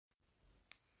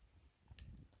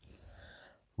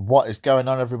What is going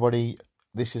on, everybody?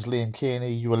 This is Liam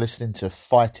Kearney. You are listening to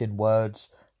Fighting Words,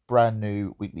 brand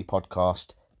new weekly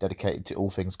podcast dedicated to all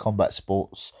things combat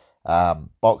sports,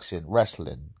 boxing,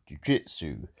 wrestling,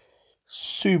 jiu-jitsu,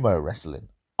 sumo wrestling,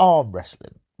 arm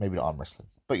wrestling, maybe not arm wrestling,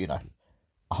 but a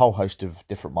whole host of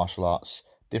different martial arts,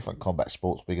 different combat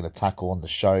sports we're going to tackle on the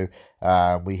show.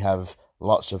 We have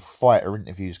lots of fighter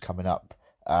interviews coming up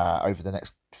over the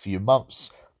next few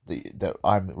months that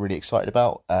I'm really excited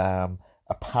about.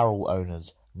 Apparel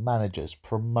owners, managers,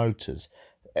 promoters,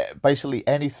 basically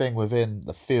anything within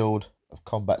the field of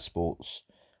combat sports.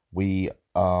 We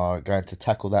are going to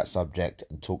tackle that subject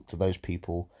and talk to those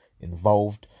people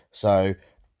involved. So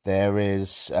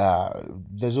there's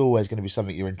always going to be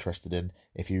something you're interested in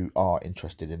if you are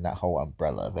interested in that whole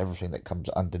umbrella of everything that comes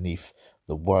underneath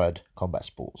the word combat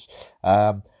sports.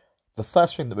 The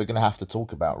first thing that we're going to have to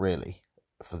talk about really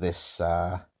for this,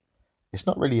 it's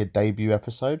not really a debut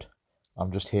episode.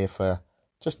 I'm just here for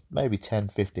just maybe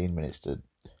 10-15 minutes to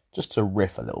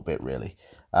riff a little bit, really.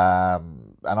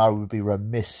 And I would be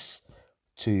remiss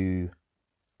to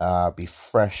be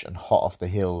fresh and hot off the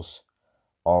heels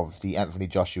of the Anthony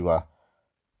Joshua,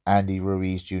 Andy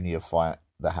Ruiz Jr. fight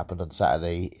that happened on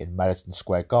Saturday in Madison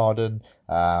Square Garden,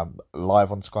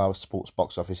 live on Sky Sports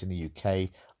Box Office in the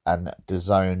UK and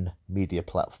DAZN media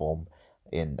platform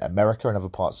in America and other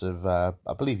parts of, I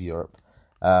believe, Europe.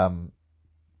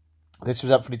 This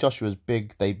was Anthony Joshua's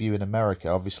big debut in America.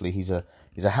 Obviously, he's a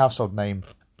household name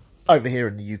over here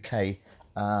in the UK,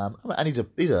 and he's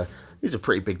a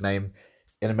pretty big name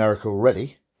in America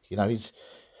already. He's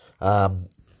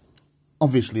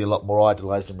obviously a lot more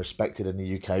idolised and respected in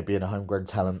the UK, being a homegrown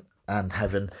talent and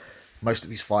having most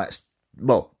of his fights,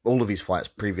 well, all of his fights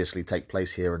previously take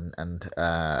place here, and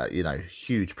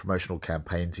huge promotional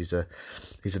campaigns. He's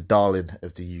a darling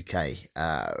of the UK.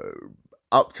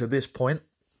 Up to this point.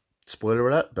 Spoiler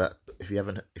alert, but if you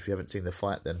haven't seen the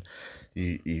fight, then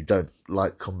you don't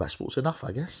like combat sports enough,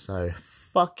 I guess. So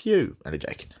fuck you. Only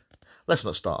joking. Let's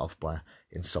not start off by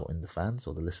insulting the fans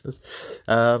or the listeners.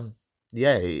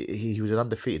 He was an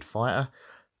undefeated fighter,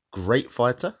 great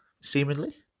fighter,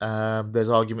 seemingly. There's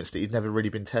arguments that he's never really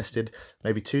been tested,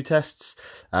 maybe 2 tests.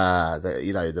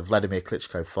 The Vladimir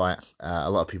Klitschko fight.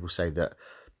 A lot of people say that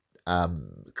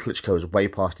Klitschko was way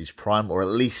past his prime, or at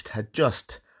least had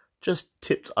just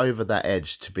tipped over that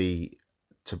edge to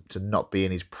not be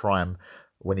in his prime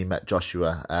when he met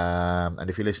Joshua. And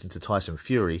if you listen to Tyson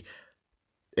Fury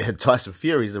is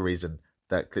the reason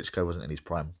that Klitschko wasn't in his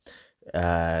prime,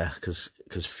 because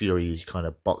Fury kind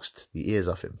of boxed the ears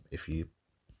off him. If you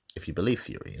believe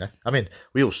Fury, I mean,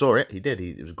 we all saw it. He did.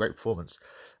 It was a great performance.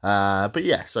 But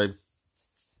yeah, so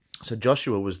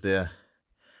Joshua was the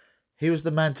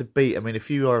man to beat. I mean, if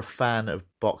you are a fan of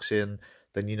boxing,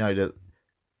 then you know that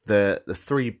the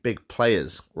 3 big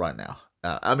players right now.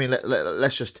 I mean,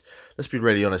 let's be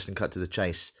really honest and cut to the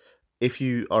chase. If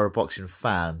you are a boxing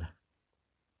fan,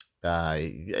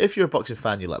 you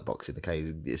like boxing.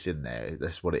 Okay, it's in there.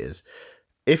 That's what it is.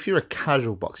 If you're a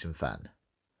casual boxing fan,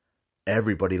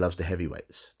 everybody loves the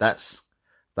heavyweights. That's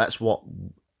what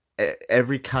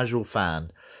every casual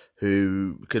fan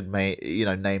who could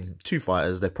name 2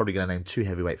 fighters, they're probably going to name 2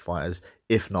 heavyweight fighters.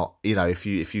 If not, if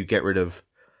you get rid of,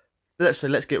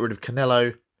 let's get rid of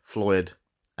Canelo, Floyd,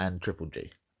 and Triple G,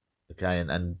 okay,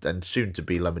 and soon to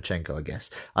be Lomachenko, I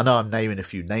guess. I know I'm naming a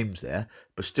few names there,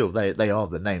 but still, they are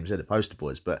the names. They're the poster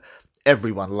boys. But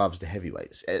everyone loves the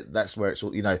heavyweights. That's where it's all.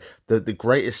 The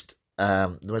greatest,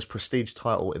 the most prestige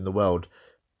title in the world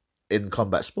in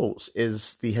combat sports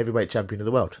is the heavyweight champion of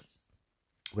the world.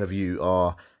 Whether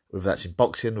that's in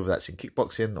boxing, whether that's in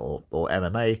kickboxing or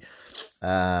MMA,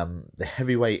 the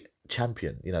heavyweight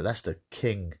champion. That's the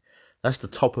king. That's the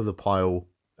top of the pile,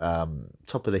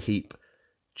 top of the heap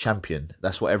champion.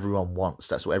 That's what everyone wants.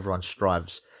 That's what everyone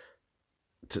strives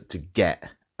to get.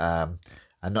 And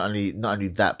not only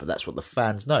that, but that's what the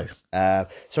fans know.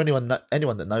 So anyone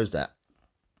that knows that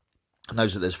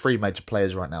there's 3 major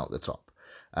players right now at the top.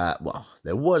 Well,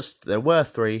 there were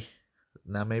 3.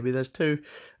 Now maybe there's 2.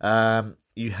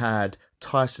 You had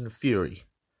Tyson Fury,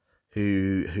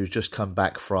 who's just come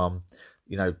back from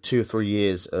 2 or 3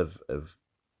 years of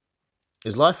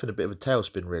his life in a bit of a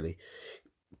tailspin, really,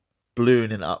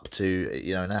 ballooning up to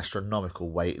an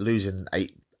astronomical weight, losing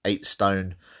 8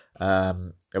 stone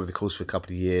over the course of a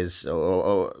couple of years,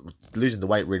 or losing the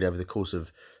weight really over the course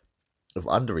of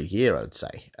under a year, I'd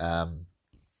say.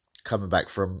 Coming back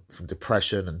from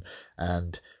depression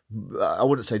and I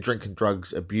wouldn't say drink and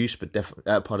drugs abuse, but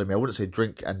I wouldn't say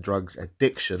drink and drugs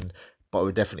addiction, but I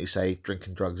would definitely say drink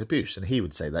and drugs abuse. And he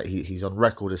would say that he's on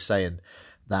record as saying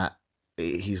that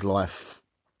his life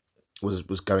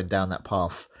was going down that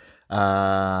path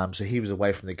So he was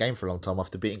away from the game for a long time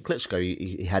after beating Klitschko.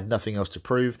 He had nothing else to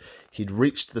prove. He'd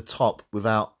reached the top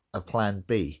without a plan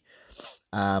B.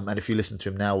 And if you listen to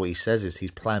him now, what he says is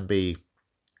his plan B,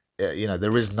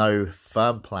 there is no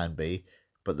firm plan B,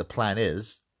 but the plan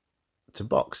is to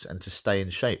box and to stay in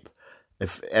shape.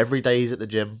 If every day he's at the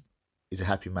gym, he's a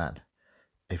happy man.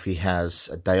 If he has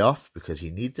a day off because he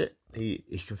needs it,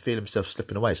 he can feel himself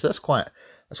slipping away. So that's quite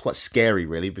scary,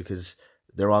 really, because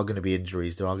there are going to be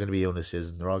injuries, there are going to be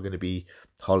illnesses, and there are going to be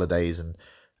holidays, and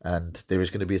there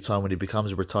is going to be a time when he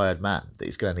becomes a retired man that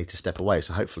he's going to need to step away.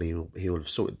 So hopefully he will have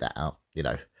sorted that out,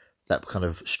 that kind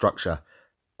of structure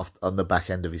on the back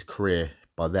end of his career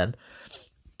by then.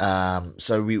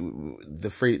 So the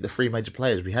three major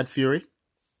players, we had Fury,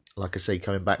 like I say,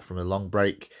 coming back from a long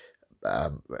break,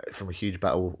 from a huge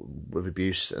battle with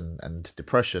abuse and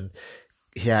depression.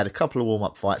 He had a couple of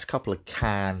warm-up fights, a couple of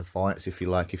can fights, if you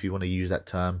like, if you want to use that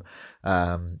term.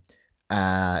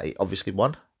 He obviously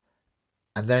won.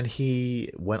 And then he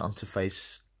went on to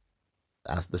face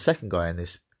as the second guy in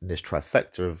this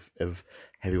trifecta of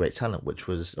heavyweight talent, which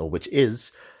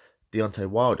is Deontay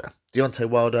Wilder. Deontay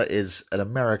Wilder is an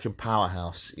American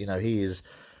powerhouse. He's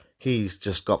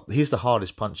the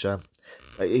hardest puncher.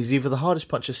 He's either the hardest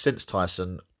puncher since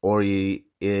Tyson, or he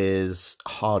is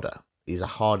harder. He's a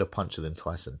harder puncher than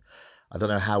Tyson. I don't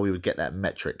know how we would get that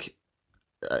metric,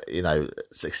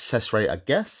 success rate, I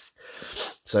guess.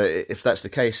 So if that's the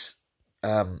case,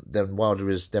 then Wilder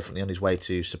is definitely on his way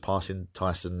to surpassing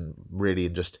Tyson, really,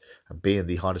 and just being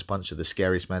the hardest puncher, the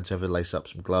scariest man to ever lace up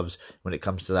some gloves when it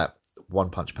comes to that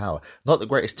one-punch power. Not the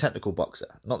greatest technical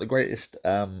boxer, not the greatest,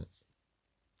 not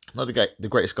the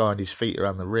greatest guy on his feet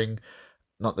around the ring,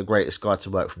 not the greatest guy to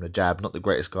work from the jab, not the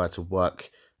greatest guy to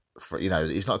work for,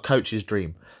 he's not a coach's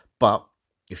dream. But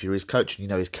if you're his coach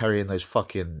and he's carrying those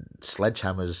fucking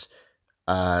sledgehammers,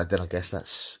 then I guess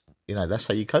that's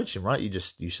how you coach him, right?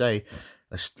 You say,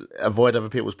 let's avoid other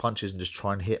people's punches and just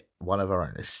try and hit one of our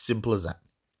own. It's simple as that.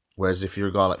 Whereas if you're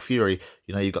a guy like Fury,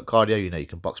 you've got cardio, you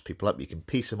can box people up, you can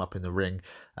piece them up in the ring,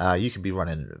 you can be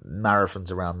running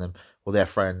marathons around them, or they're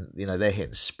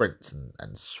hitting sprints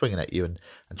and swinging at you and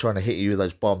trying to hit you with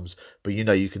those bombs, but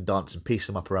you can dance and piece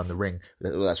them up around the ring.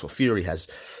 That's what Fury has.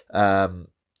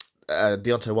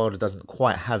 Deontay Wilder doesn't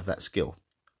quite have that skill.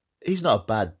 He's not a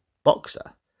bad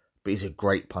boxer, but he's a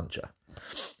great puncher.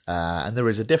 And there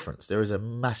is a difference. There is a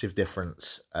massive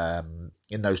difference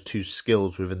in those two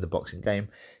skills within the boxing game.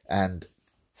 And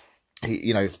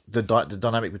the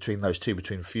dynamic between those two,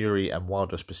 between Fury and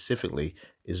Wilder specifically,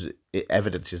 it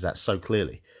evidences that so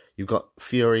clearly. You've got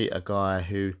Fury, a guy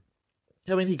who,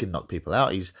 he can knock people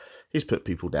out. He's put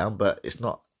people down, but that's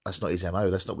not his MO.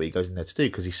 That's not what he goes in there to do,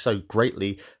 because he's so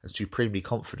greatly and supremely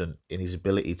confident in his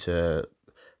ability to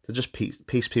just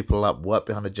piece people up, work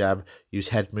behind a jab, use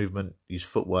head movement, use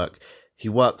footwork. He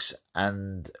works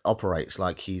and operates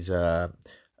like he's a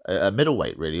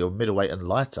middleweight, really, or middleweight and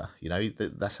lighter.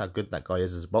 That's how good that guy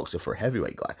is as a boxer for a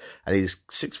heavyweight guy. And he's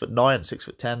 6'9",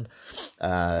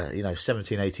 6'10",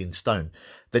 17, 18 stone.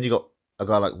 Then you got a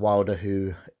guy like Wilder,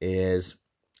 who is,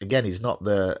 again, he's not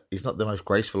the most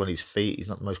graceful on his feet. He's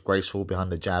not the most graceful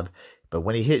behind the jab. But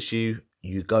when he hits you,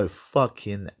 you go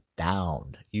fucking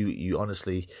down. You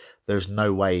honestly, there's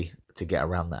no way to get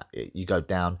around that. You go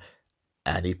down,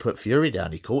 and he put Fury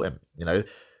down. He caught him.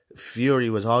 Fury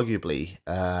was arguably,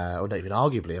 or not even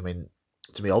arguably,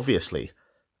 to me, obviously,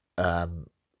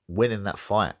 winning that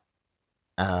fight.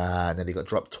 And then he got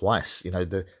dropped twice.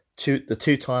 The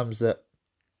two times that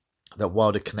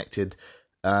Wilder connected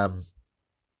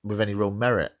with any real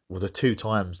merit were the two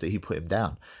times that he put him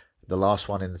down. The last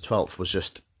one in the 12th was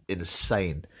just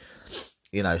insane.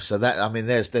 So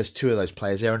that, there's two of those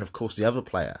players there, and of course the other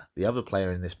player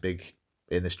in this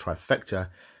trifecta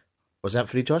was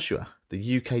Anthony Joshua,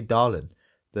 the UK darling,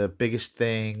 the biggest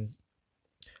thing.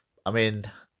 I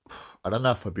don't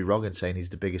know if I'd be wrong in saying he's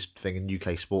the biggest thing in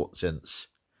UK sport since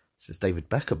David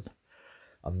Beckham.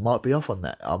 I might be off on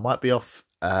that. I might be off.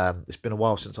 It's been a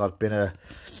while since I've been a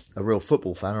real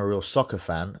football fan, or a real soccer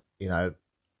fan.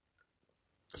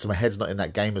 So my head's not in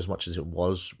that game as much as it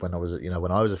was when I was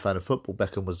a fan of football.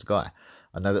 Beckham was the guy.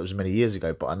 I know that was many years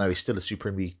ago, but I know he's still a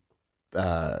supremely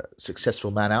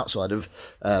successful man outside of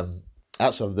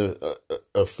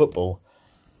football.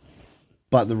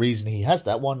 But the reason he has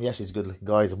that, one, yes, he's a good-looking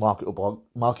guy, he's a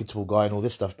marketable guy and all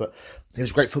this stuff, but he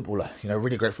was a great footballer,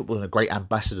 really great footballer and a great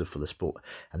ambassador for the sport.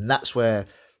 And that's where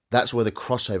the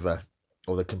crossover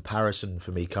or the comparison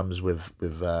for me comes with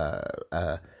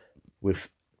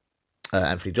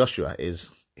Anthony Joshua.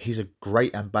 He's a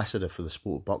great ambassador for the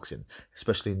sport of boxing,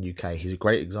 especially in the UK. He's a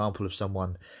great example of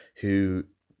someone who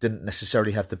didn't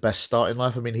necessarily have the best start in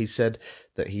life. I mean, he said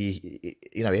that he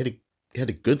had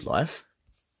a good life.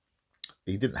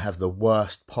 He didn't have the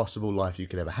worst possible life you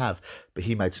could ever have, but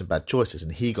he made some bad choices,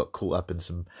 and he got caught up in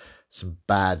some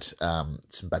bad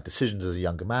decisions as a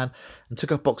younger man, and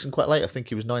took up boxing quite late. I think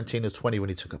he was 19 or 20 when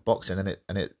he took up boxing, and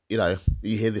it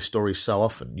you hear this story so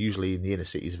often, usually in the inner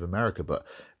cities of America, but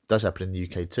it does happen in the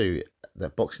UK too.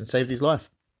 That boxing saved his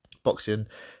life. Boxing,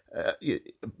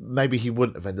 maybe he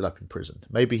wouldn't have ended up in prison.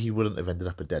 Maybe he wouldn't have ended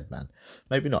up a dead man.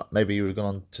 Maybe not. Maybe he would have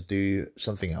gone on to do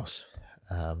something else.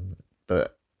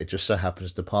 But it just so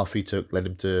happens the path he took led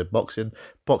him to boxing.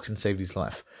 Boxing saved his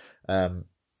life, and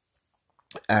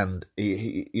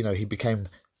he became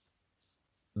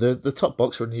the top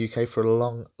boxer in the UK for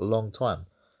a long time,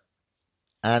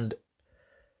 and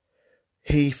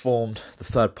he formed the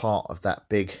third part of that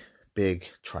big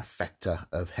trifecta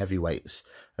of heavyweights,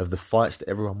 of the fights that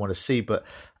everyone want to see. But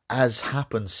as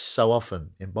happens so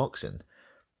often in boxing,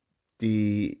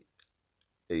 the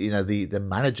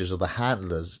managers or the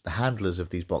handlers of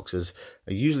these boxers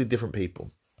are usually different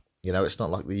people. It's not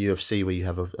like the UFC where you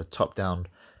have a top-down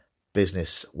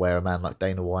business where a man like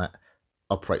Dana White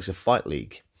operates a fight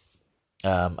league.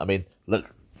 I mean, look,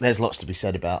 there's lots to be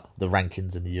said about the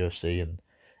rankings in the UFC, and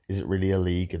is it really a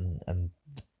league, and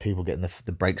people getting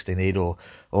the breaks they need, or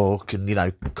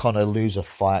can Conor lose a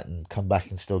fight and come back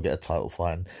and still get a title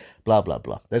fight, and blah blah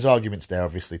blah. There's arguments there,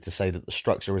 obviously, to say that the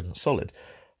structure isn't solid.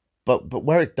 But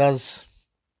where it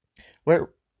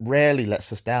rarely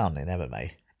lets us down in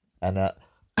MMA, and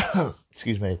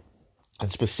excuse me,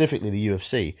 and specifically the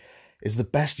UFC, is the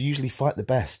best usually fight the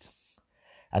best.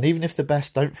 And even if the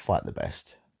best don't fight the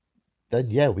best, then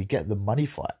yeah, we get the money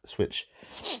fights, which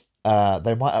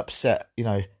they might upset.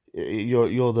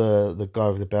 You're the guy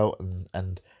with the belt,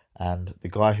 and the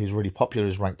guy who's really popular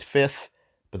is ranked 5th,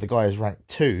 but the guy who's ranked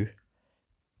 2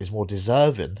 is more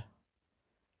deserving.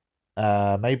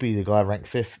 Maybe the guy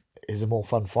ranked 5th is a more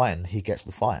fun fight and he gets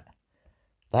the fight.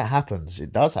 That happens.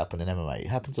 It does happen in MMA. It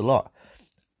happens a lot,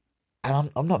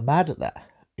 and I'm not mad at that.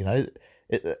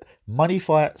 Money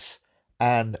fights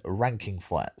and ranking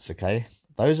fights. Okay,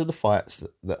 those are the fights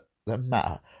that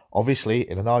matter. Obviously,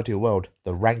 in an ideal world,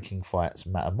 the ranking fights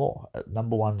matter more.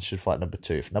 Number 1 should fight number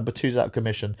 2. If number 2's out of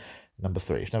commission, number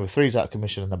 3. If number 3's out of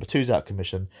commission and number 2's out of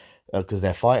commission because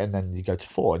they're fighting, then you go to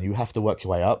 4, and you have to work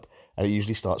your way up. And it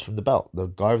usually starts from the belt. The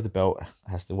guy with the belt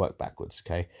has to work backwards,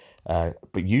 okay?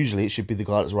 But usually it should be the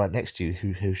guy that's right next to you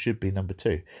who should be number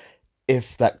 2.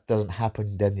 If that doesn't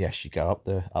happen, then yes, you go up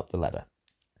the ladder.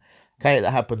 Okay,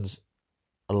 that happens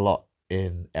a lot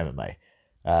in MMA.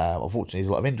 Unfortunately, there's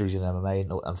a lot of injuries in MMA,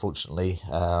 and unfortunately,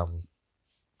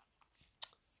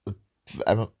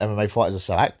 MMA fighters are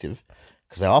so active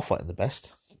because they are fighting the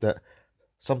best that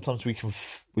sometimes we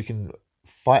can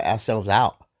fight ourselves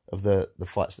out of the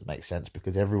fights that make sense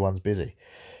because everyone's busy.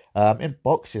 In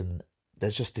boxing,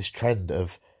 there's just this trend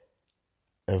of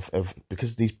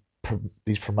because these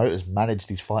promoters manage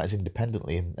these fighters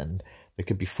independently, and there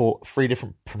could be 3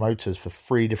 different promoters for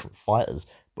 3 different fighters,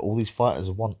 but all these fighters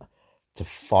want to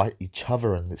fight each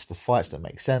other, and it's the fights that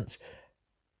make sense,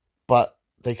 but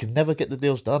they can never get the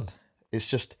deals done. It's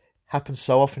just happens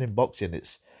so often in boxing.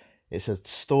 It's a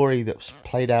story that's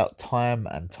played out time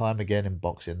and time again in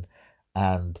boxing.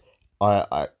 And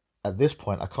I at this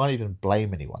point, I can't even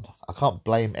blame anyone. I can't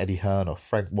blame Eddie Hearn or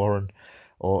Frank Warren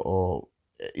or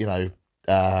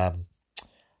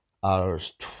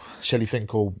Shelley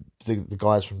Finkel, the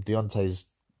guys from Deontay's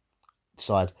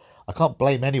side. I can't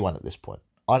blame anyone at this point.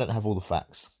 I don't have all the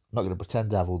facts. I'm not going to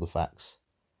pretend to have all the facts.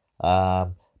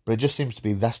 But it just seems to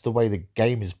be that's the way the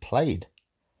game is played.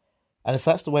 And if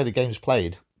that's the way the game is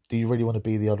played, do you really want to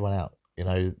be the odd one out?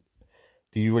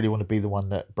 Do you really want to be the one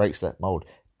that breaks that mold?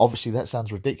 Obviously, that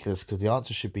sounds ridiculous because the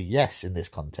answer should be yes in this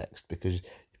context, because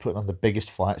you're putting on the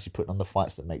biggest fights, you're putting on the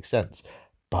fights that make sense.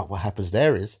 But what happens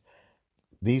there is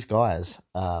these guys,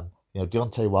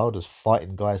 Deontay Wilder's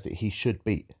fighting guys that he should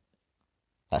beat.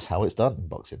 That's how it's done in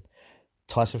boxing.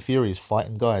 Tyson Fury is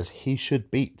fighting guys he should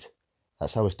beat.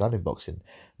 That's how it's done in boxing.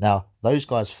 Now, those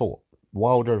guys fought.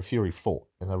 Wilder and Fury fought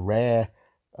in a rare,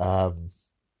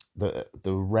 the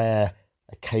rare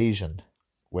occasion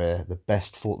where the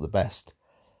best fought the best.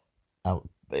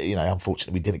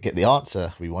 Unfortunately, we didn't get the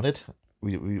answer we wanted.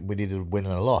 We needed a win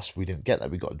and a loss. We didn't get that.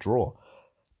 We got a draw.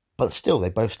 But still, they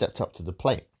both stepped up to the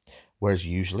plate. Whereas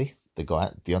usually,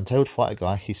 Deontay would fight a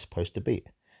guy he's supposed to beat.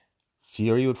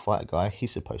 Fury would fight a guy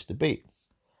he's supposed to beat.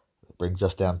 That brings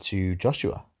us down to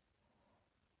Joshua.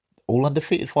 All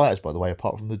undefeated fighters, by the way,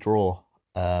 apart from the draw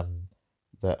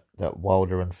that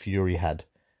Wilder and Fury had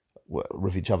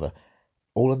with each other.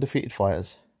 All undefeated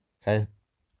fighters, okay?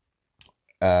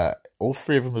 All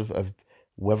three of them have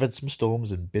weathered some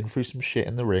storms and been through some shit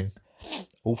in the ring.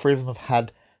 All three of them have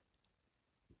had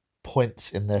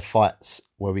points in their fights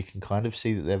where we can kind of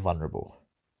see that they're vulnerable,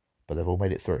 but they've all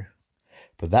made it through.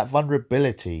 But that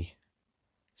vulnerability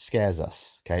scares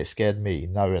us. Okay, it scared me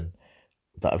knowing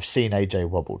that I've seen AJ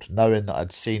wobbled, knowing that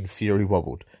I'd seen Fury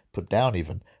wobbled, put down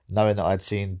even, knowing that I'd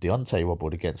seen Deontay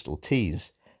wobbled against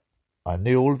Ortiz. I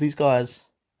knew all of these guys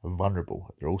are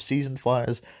vulnerable. They're all seasoned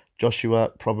fighters.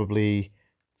 Joshua probably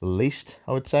the least,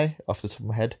 I would say, off the top of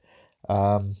my head.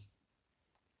 But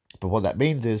what that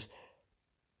means is,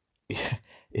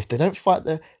 if they don't fight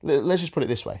let's just put it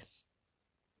this way.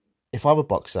 If I'm a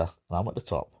boxer and I'm at the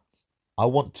top, I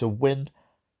want to win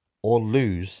or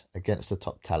lose against the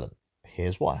top talent.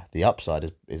 Here's why. The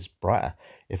upside is brighter.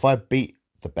 If I beat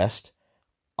the best,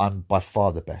 I'm by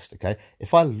far the best, okay?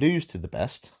 If I lose to the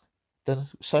best, then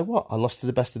so what? I lost to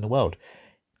the best in the world.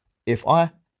 If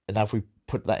we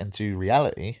put that into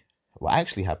reality, what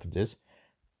actually happens is,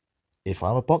 if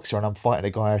I'm a boxer and I'm fighting a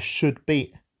guy I should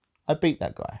beat, I beat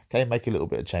that guy, okay? Make a little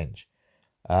bit of change.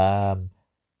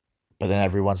 But then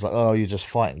everyone's like, oh, you're just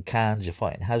fighting cans, you're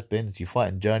fighting has-beens, you're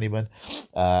fighting journeymen,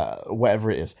 whatever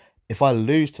it is. If I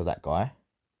lose to that guy,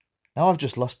 now I've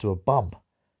just lost to a bum.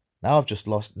 Now I've just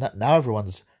lost. Now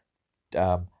everyone's,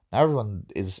 now everyone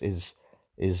is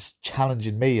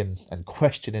challenging me and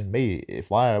questioning me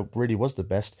if I really was the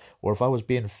best, or if I was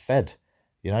being fed,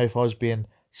 if I was being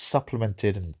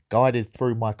supplemented and guided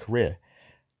through my career.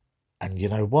 And you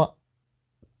know what?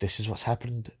 This is what's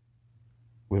happened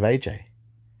with AJ.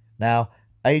 Now,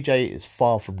 AJ is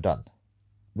far from done.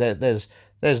 There's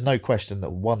no question that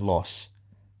one loss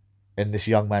in this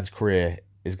young man's career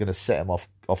is going to set him off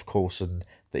course and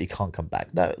that he can't come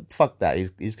back. No, fuck that.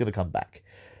 He's going to come back.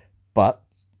 But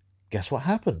guess what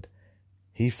happened?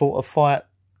 He fought a fight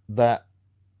that...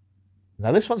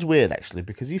 Now, this one's weird, actually,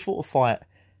 because he fought a fight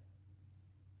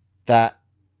that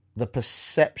the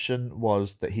perception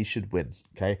was that he should win,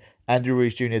 okay? Andy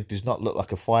Ruiz Jr. does not look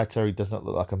like a fighter. He does not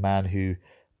look like a man who's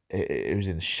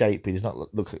in shape. He does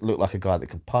not look like a guy that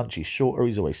can punch. He's shorter.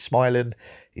 He's always smiling.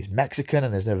 He's Mexican,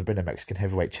 and there's never been a Mexican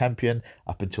heavyweight champion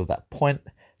up until that point.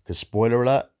 Because, spoiler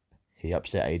alert, he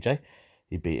upset AJ.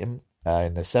 He beat him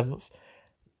in the 7th.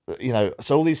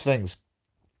 So all these things.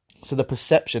 So the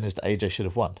perception is that AJ should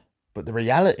have won. But the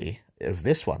reality of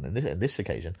this one, in this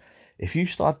occasion, if you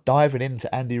start diving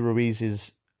into Andy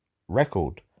Ruiz's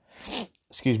record...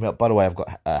 Excuse me, by the way, I've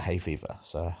got hay fever,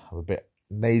 so I'm a bit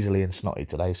nasally and snotty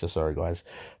today, so sorry guys.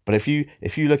 But if you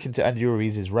look into Andy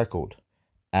Ruiz's record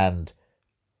and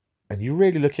you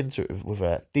really look into it with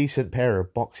a decent pair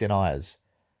of boxing eyes,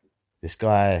 this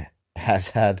guy has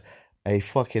had a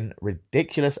fucking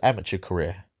ridiculous amateur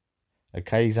career.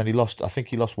 Okay, he's only lost, I think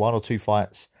he lost 1 or 2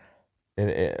 fights.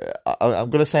 I'm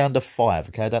going to say under 5,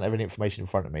 okay? I don't have any information in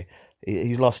front of me.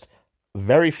 He's lost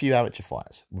very few amateur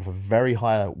fights with a very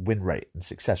high win rate and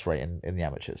success rate in the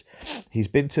amateurs. He's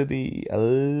been to the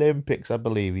Olympics, I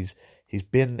believe. He's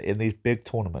been in these big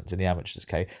tournaments in the amateurs,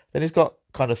 okay? Then he's got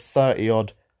kind of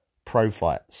 30-odd pro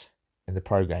fights in the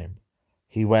pro game.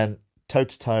 He went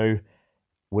toe-to-toe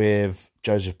with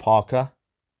Joseph Parker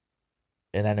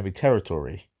in enemy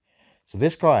territory. So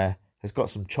this guy has got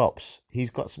some chops. He's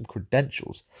got some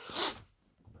credentials.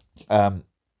 So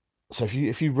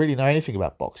if you really know anything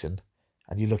about boxing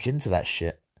and you look into that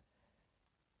shit,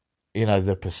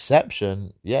 the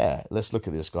perception, yeah, let's look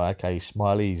at this guy. Okay, he's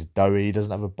smiley, he's doughy, he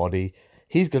doesn't have a body.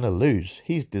 He's going to lose.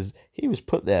 He was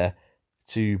put there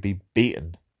to be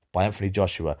beaten by Anthony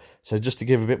Joshua. So just to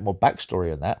give a bit more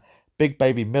backstory on that, Big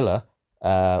Baby Miller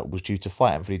was due to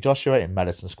fight Anthony Joshua in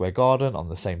Madison Square Garden on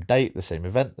the same date, the same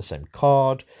event, the same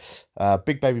card.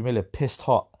 Big Baby Miller pissed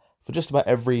hot for just about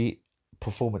every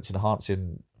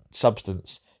performance-enhancing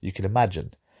substance you can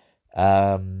imagine.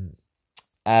 And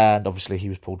obviously he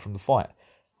was pulled from the fight,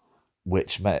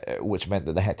 which meant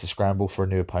that they had to scramble for a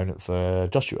new opponent for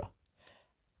Joshua.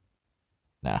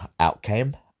 Now, out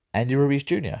came Andy Ruiz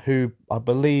Jr., who I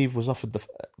believe was offered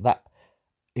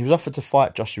he was offered to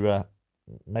fight Joshua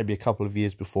maybe a couple of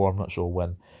years before, I'm not sure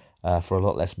when, for a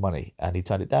lot less money, and he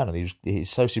turned it down. And he's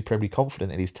so supremely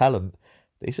confident in his talent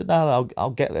that he said, "No, I'll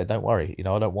get there. Don't worry. I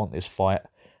don't want this fight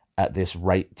at this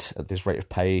rate of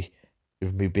pay,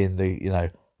 with me being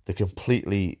the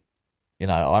completely,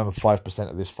 I'm 5%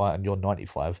 of this fight and you're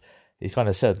 95." He kind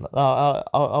of said, "No,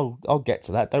 I'll get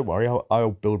to that. Don't worry.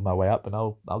 I'll build my way up and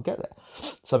I'll get there."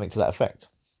 Something to that effect.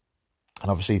 And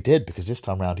obviously he did, because this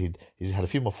time around he's had a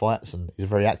few more fights and he's a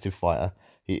very active fighter.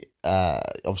 He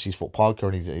obviously he's fought Parker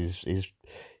and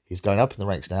he's going up in the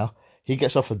ranks now. He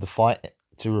gets offered the fight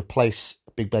to replace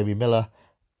Big Baby Miller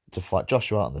to fight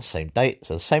Joshua on the same date.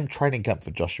 So the same training camp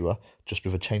for Joshua, just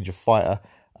with a change of fighter.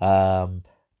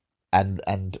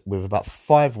 And with about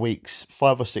 5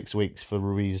 or 6 weeks for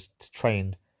Ruiz to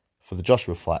train for the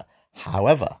Joshua fight.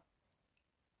 However,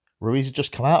 Ruiz had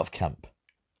just come out of camp.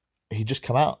 He just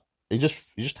come out. He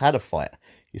just had a fight.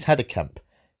 He's had a camp,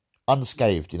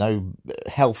 unscathed.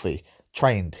 Healthy,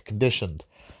 trained, conditioned.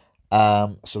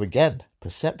 So again,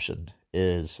 perception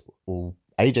is, well,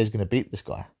 AJ's going to beat this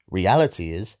guy.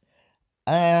 Reality is,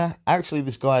 actually,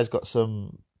 this guy has got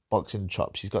some boxing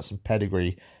chops. He's got some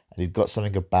pedigree, and he's got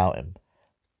something about him.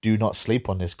 Do not sleep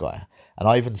on this guy. And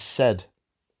I even said,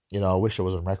 I wish I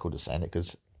was on record as saying it,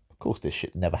 because of course this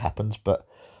shit never happens. But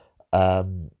I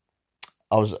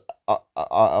was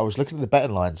looking at the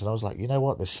betting lines, and I was like, you know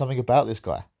what? There's something about this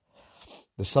guy.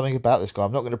 There's something about this guy.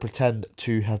 I'm not going to pretend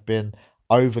to have been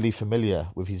overly familiar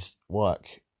with his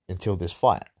work until this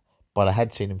fight, but I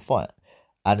had seen him fight.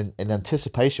 And in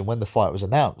anticipation, when the fight was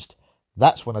announced,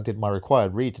 that's when I did my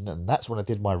required reading, and that's when I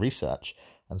did my research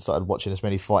and started watching as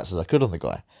many fights as I could on the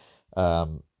guy.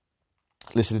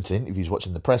 Listening to interviews,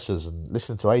 watching the pressers, and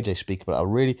listening to AJ speak. But I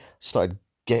really started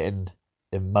getting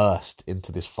immersed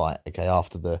into this fight, okay,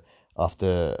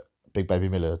 after Big Baby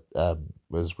Miller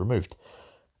was removed.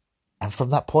 And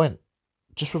from that point,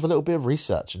 just with a little bit of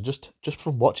research and just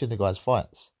from watching the guy's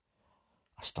fights,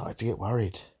 I started to get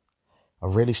worried. I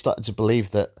really started to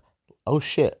believe that, oh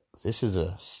shit, this is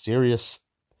a serious...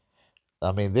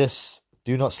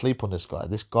 do not sleep on this guy.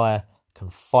 This guy can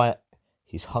fight.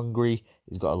 He's hungry.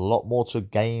 He's got a lot more to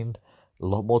gain, a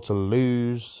lot more to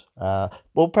lose.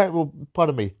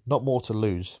 Pardon me, not more to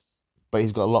lose, but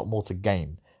he's got a lot more to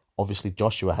gain. Obviously,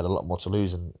 Joshua had a lot more to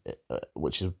lose, and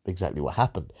which is exactly what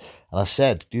happened. And I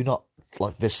said,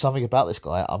 there's something about this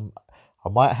guy. I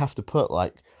might have to put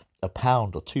like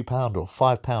 £1 or £2 or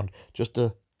 £5, just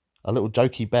a little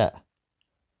jokey bet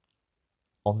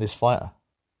on this fighter,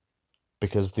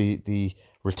 because the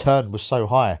return was so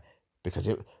high, because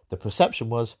the perception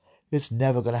was it's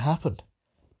never going to happen.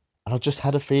 And I just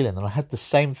had a feeling, and I had the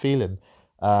same feeling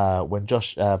when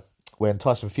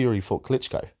Tyson Fury fought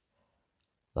Klitschko.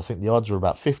 I think the odds were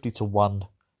about 50-1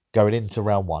 going into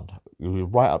round one. We were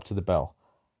right up to the bell.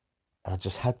 And I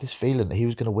just had this feeling that he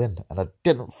was going to win. And I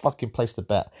didn't fucking place the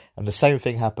bet. And the same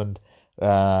thing happened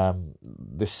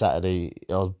this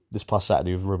past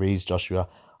Saturday with Ruiz, Joshua.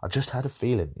 I just had a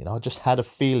feeling, I just had a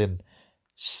feeling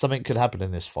something could happen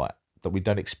in this fight that we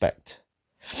don't expect.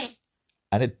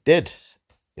 And it did.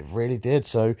 It really did.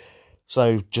 So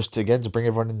just again, to bring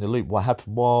everyone in the loop, what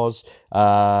happened was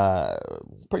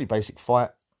pretty basic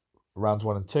fight, rounds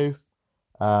 1 and 2.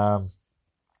 A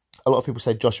lot of people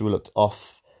say Joshua looked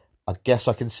off. I guess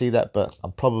I can see that, but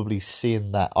I'm probably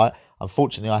seeing that.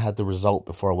 Unfortunately, I had the result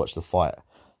before I watched the fight.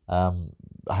 I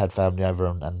had family over,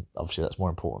 and obviously that's more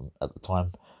important at the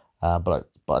time. But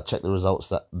I checked the results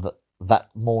that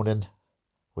morning,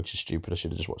 which is stupid. I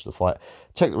should have just watched the fight.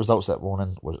 Checked the results that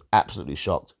morning. Was absolutely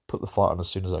shocked. Put the fight on as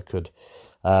soon as I could.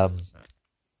 Got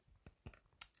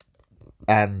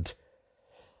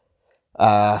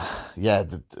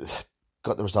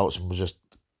the results and was just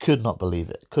could not believe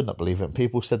it. And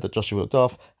people said that Joshua looked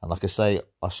off. And like I say,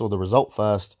 I saw the result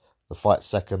first, the fight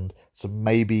second. So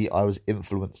maybe I was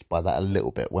influenced by that a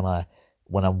little bit when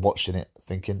I'm watching it,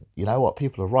 thinking, you know what,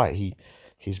 people are right.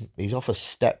 He's off a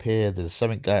step here. There's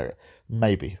something there.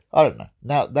 Maybe, I don't know.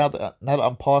 Now that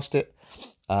I'm past it,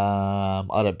 I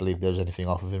don't believe there's anything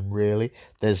off of him really.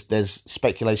 There's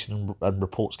speculation and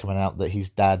reports coming out that his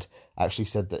dad actually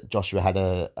said that Joshua had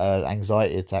an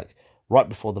anxiety attack right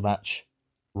before the match,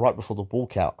 right before the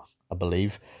walkout, I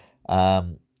believe.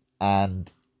 And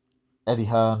Eddie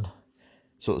Hearn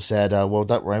sort of said, well,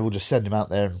 don't worry, we'll just send him out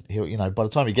there, and he'll, by the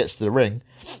time he gets to the ring,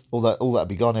 all that'll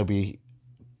be gone. He'll be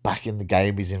back in the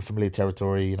game. He's in familiar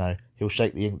territory. He'll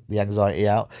shake the anxiety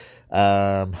out.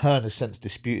 Hearn has since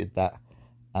disputed that,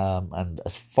 and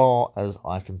as far as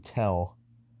I can tell,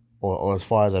 or as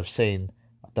far as I've seen,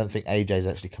 I don't think AJ's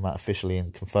actually come out officially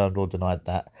and confirmed or denied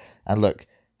that. And look,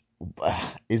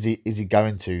 is he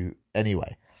going to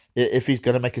anyway? If he's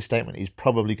going to make a statement, he's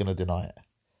probably going to deny it,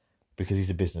 because he's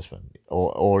a businessman,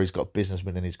 or he's got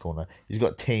businessmen in his corner. He's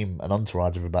got a team, an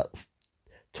entourage of about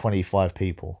 25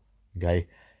 people. Okay,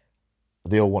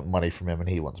 they all want money from him, and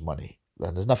he wants money.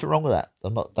 And there's nothing wrong with that.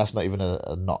 That's not even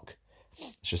a knock.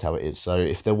 It's just how it is. So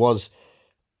if there was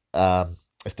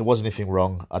anything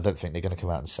wrong, I don't think they're going to come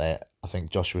out and say it. I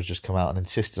think Joshua's just come out and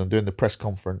insisted on doing the press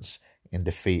conference in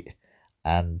defeat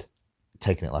and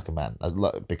taking it like a man.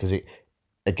 Because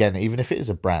again, even if it is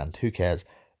a brand, who cares?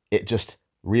 It just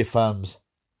reaffirms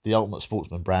the Ultimate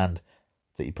Sportsman brand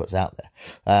that he puts out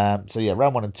there. So yeah,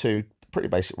 round 1 and 2, pretty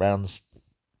basic rounds.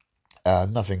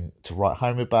 Nothing to write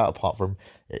home about apart from,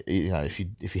 if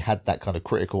you had that kind of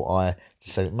critical eye to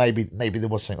say that maybe there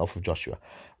was something off with Joshua.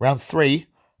 Round 3,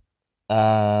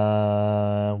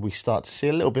 we start to see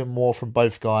a little bit more from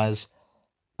both guys,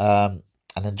 and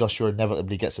then Joshua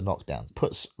inevitably gets a knockdown,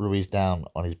 puts Ruiz down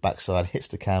on his backside, hits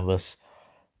the canvas,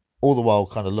 all the while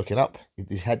kind of looking up.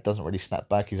 His head doesn't really snap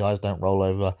back, his eyes don't roll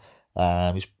over.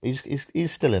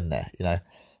 He's still in there,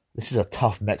 This is a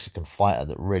tough Mexican fighter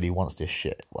that really wants this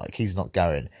shit. Like, he's not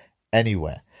going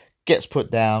anywhere. Gets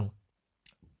put down,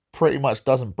 pretty much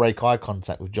doesn't break eye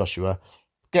contact with Joshua,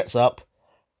 gets up.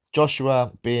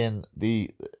 Joshua being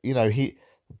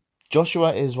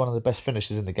Joshua is one of the best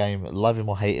finishers in the game. Love him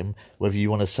or hate him, whether you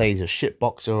want to say he's a shit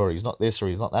boxer or he's not this or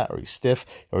he's not that or he's stiff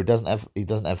or he doesn't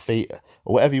have feet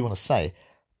or whatever you want to say,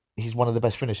 he's one of the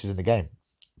best finishers in the game.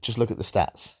 Just look at the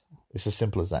stats. It's as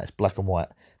simple as that. It's black and white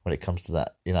when it comes to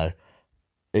that.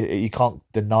 You can't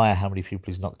deny how many people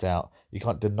he's knocked out. You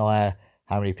can't deny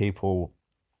how many people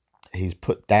he's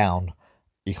put down.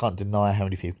 You can't deny how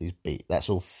many people he's beat. That's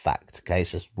all fact. Okay,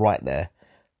 it's just right there.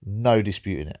 No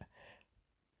disputing it.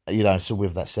 So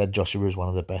with that said, Joshua is one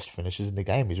of the best finishers in the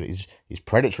game. He's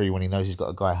predatory when he knows he's got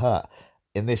a guy hurt.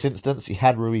 In this instance, he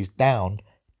had Ruiz down,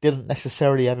 didn't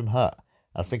necessarily have him hurt.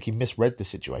 I think he misread the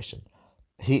situation.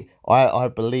 I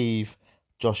believe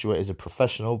Joshua is a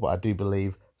professional, but I do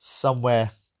believe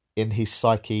somewhere in his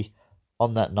psyche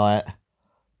on that night,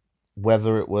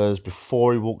 whether it was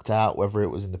before he walked out, whether it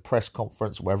was in the press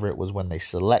conference, whether it was when they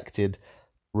selected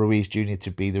Ruiz Jr.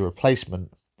 to be the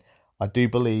replacement, I do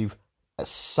believe at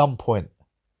some point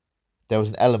there was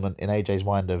an element in AJ's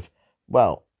mind of,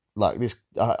 well, like this,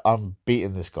 I'm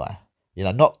beating this guy.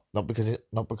 Not because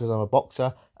I'm a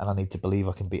boxer and I need to believe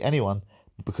I can beat anyone,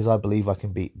 but because I believe I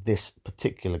can beat this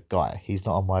particular guy. He's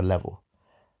not on my level.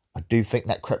 I do think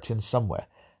that crept in somewhere.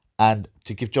 And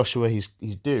to give Joshua his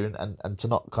due and to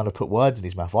not kind of put words in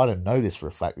his mouth, I don't know this for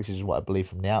a fact, this is what I believe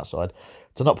from the outside,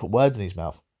 to not put words in his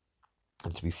mouth.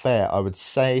 And to be fair, I would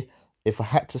say if I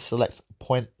had to select a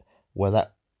point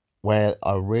where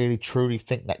I really truly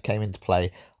think that came into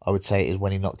play, I would say it is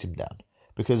when he knocked him down.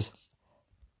 Because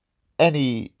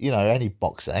any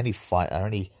boxer, any fighter,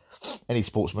 any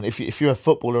sportsman, if you're a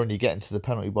footballer and you get into the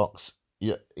penalty box,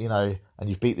 and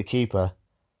you beat the keeper,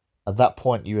 at that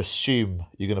point you assume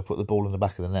you're going to put the ball in the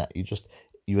back of the net.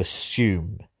 You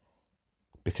assume,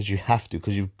 because you have to,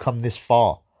 because you've come this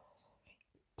far.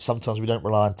 Sometimes we don't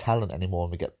rely on talent anymore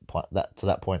when we get to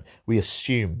that point. We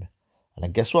assume. And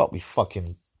then guess what? We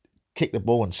fucking kick the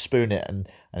ball and spoon it, and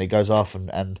it goes off,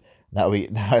 and now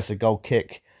it's a goal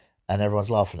kick, and everyone's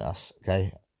laughing at us.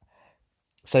 Okay,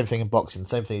 same thing in boxing,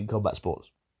 same thing in combat sports.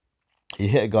 You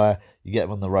hit a guy, you get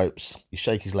him on the ropes, you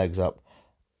shake his legs up,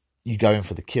 you go in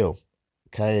for the kill.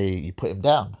 Okay, you put him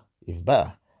down, even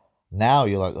better. Now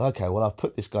you're like, okay, well, I've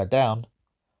put this guy down.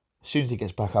 As soon as he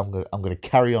gets back, I'm going to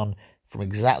carry on from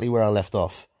exactly where I left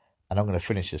off, and I'm going to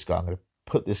finish this guy. I'm going to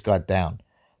put this guy down.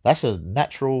 That's a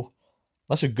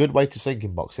good way to think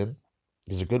in boxing.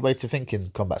 It's a good way to think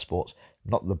in combat sports.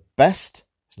 Not the best.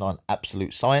 It's not an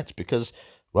absolute science because,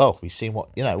 well, we've seen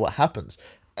what happens.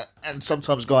 And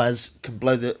sometimes guys can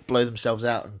blow themselves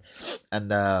out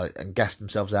and gas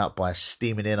themselves out by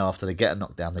steaming in after they get a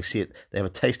knockdown. They see it, they have a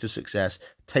taste of success,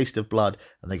 taste of blood,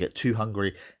 and they get too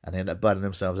hungry and they end up burning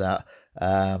themselves out.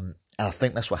 And I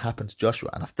think that's what happened to Joshua.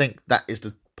 And I think that is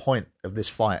the point of this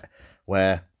fight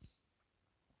where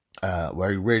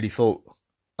he really thought,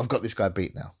 I've got this guy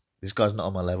beat now. This guy's not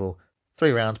on my level.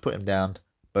 3 rounds, put him down,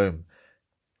 boom.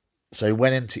 So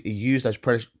he used those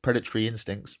predatory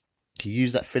instincts. He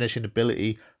used that finishing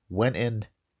ability, went in.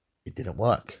 It didn't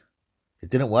work. It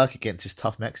didn't work against this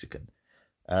tough Mexican.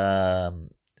 And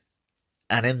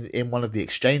in one of the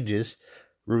exchanges,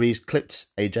 Ruiz clipped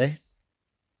AJ.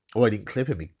 Or he didn't clip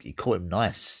him. He caught him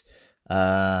nice.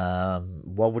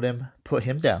 Wobbled him, put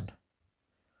him down.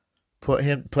 Put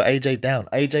AJ down.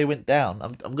 AJ went down.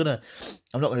 I'm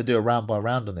not gonna do a round by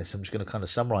round on this. I'm just gonna kind of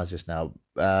summarize this now.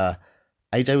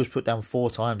 AJ was put down 4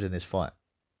 times in this fight.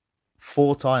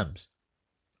 4 times.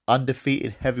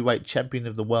 Undefeated heavyweight champion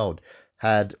of the world.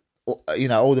 Had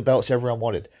all the belts everyone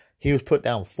wanted. He was put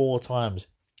down 4 times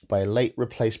by a late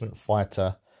replacement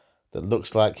fighter that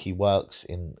looks like he works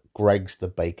in Greg's the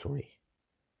Bakery.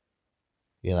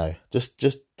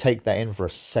 Just take that in for a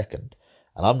second.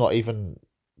 And I'm not even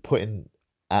putting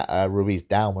Ruiz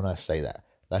down when I say that.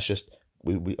 That's just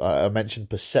I mentioned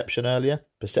perception earlier.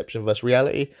 Perception versus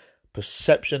reality.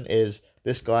 Perception is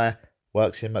this guy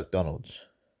works in McDonald's.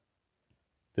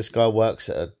 This guy works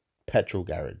at a petrol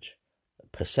garage.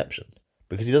 Perception,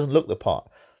 because he doesn't look the part.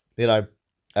 The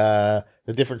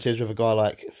difference is with a guy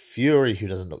like Fury who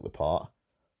doesn't look the part.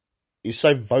 he's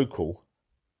so vocal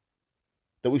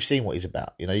that we've seen what he's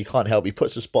about. You know, you can't help. He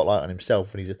puts the spotlight on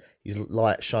himself, and his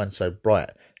light shines so bright.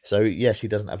 So yes, he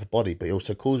doesn't have a body, but he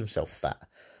also calls himself fat.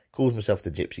 Calls himself the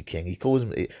Gypsy King.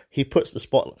 He puts the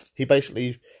spot. He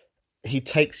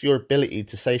takes your ability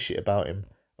to say shit about him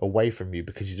away from you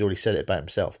because he's already said it about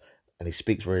himself, and he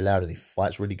speaks very loud and he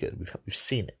fights really good. We've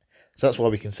seen it, so that's why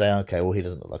we can say, okay, well, he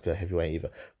doesn't look like a heavyweight either,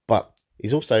 but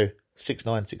he's also 6'9",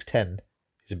 6'10".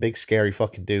 He's a big, scary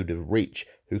fucking dude with reach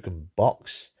who can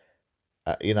box.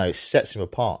 It sets him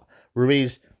apart.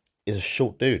 Ruiz is a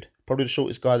short dude, probably the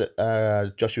shortest guy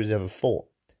that Joshua's ever fought.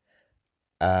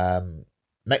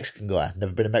 Mexican guy,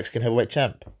 never been a Mexican heavyweight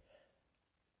champ.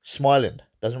 Smiling,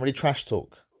 doesn't really trash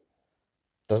talk.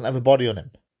 Doesn't have a body on him.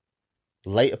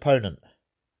 Late opponent.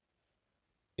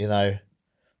 And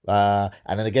then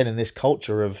again in this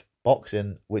culture of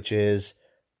boxing, which is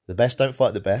the best don't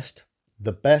fight the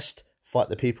best fight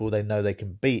the people they know they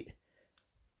can beat.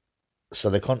 So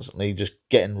they're constantly just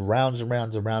getting rounds and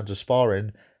rounds and rounds of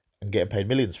sparring and getting paid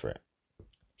millions for it.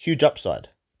 Huge upside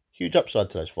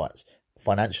to those fights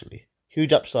financially.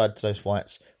 Huge upside to those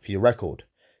fights for your record.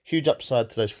 Huge upside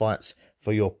to those fights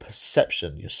for your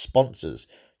perception, your sponsors,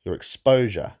 your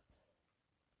exposure,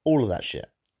 all of that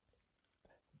shit.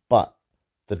 But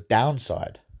the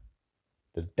downside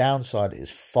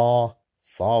is far,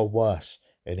 far worse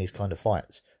in these kind of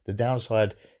fights. The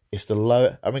downside is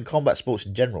combat sports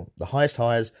in general, the highest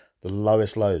highs, the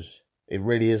lowest lows. It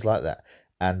really is like that.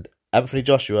 And Anthony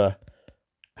Joshua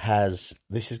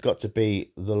this has got to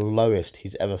be the lowest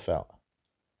he's ever felt.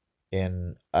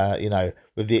 With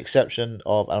the exception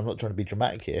of, and I'm not trying to be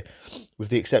dramatic here, with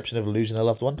the exception of losing a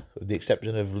loved one, with the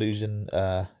exception of losing,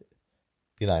 a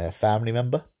family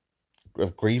member,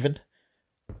 of grieving,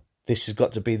 this has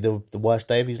got to be the worst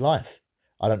day of his life.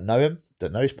 I don't know him,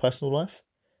 don't know his personal life,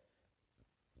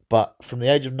 but from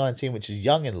the age of 19, which is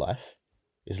young in life,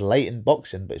 is late in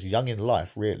boxing, but it's young in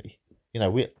life, really.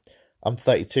 I'm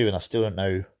 32 and I still don't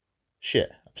know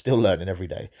shit. I'm still learning every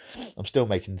day. I'm still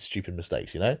making stupid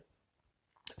mistakes,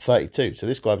 32. So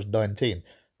this guy was 19.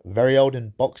 Very old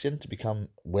in boxing to become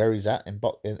where he's at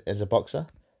as a boxer,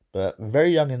 but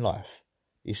very young in life.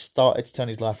 He started to turn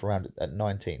his life around at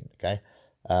 19, okay?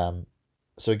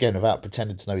 So again, without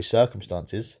pretending to know his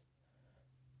circumstances,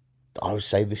 I would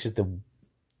say this is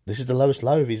the lowest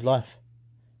low of his life.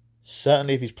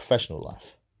 Certainly of his professional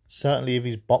life. Certainly of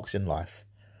his boxing life.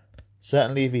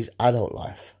 Certainly of his adult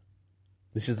life.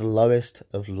 This is the lowest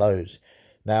of lows.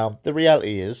 Now, the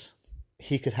reality is,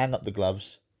 he could hang up the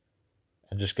gloves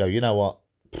and just go, you know what?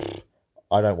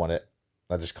 I don't want it.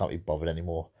 I just can't be bothered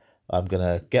anymore. I'm going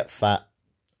to get fat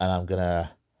and I'm going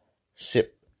to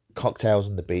sip cocktails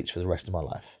on the beach for the rest of my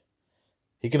life.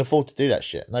 He can afford to do that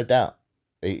shit, no doubt.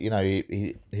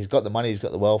 He's got the money, he's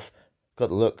got the wealth, got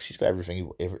the looks, he's got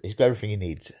everything. He's got everything he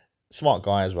needs. Smart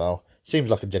guy as well. Seems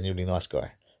like a genuinely nice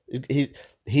guy.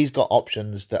 He's got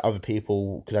options that other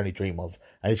people could only dream of,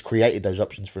 and he's created those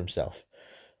options for himself.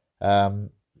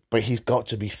 But he's got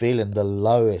to be feeling the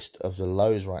lowest of the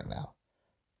lows right now,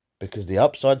 because the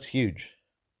upside's huge.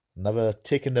 Another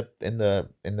tick in the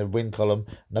win column,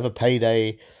 another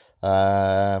payday.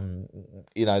 And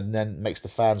then makes the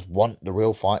fans want the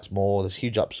real fights more. There's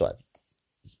huge upside.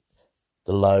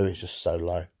 The low is just so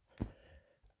low.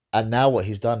 And now what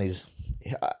he's done is,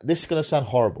 this is going to sound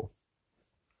horrible.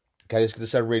 Okay, it's going to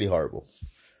sound really horrible.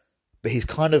 But he's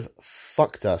kind of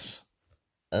fucked us.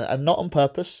 And not on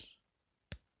purpose.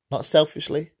 Not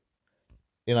selfishly.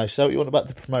 Say what you want about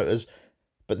the promoters.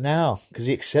 But now, because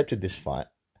he accepted this fight.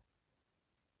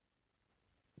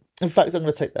 In fact, I'm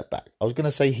going to take that back. I was going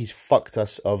to say he's fucked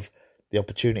us of the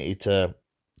opportunity to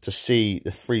see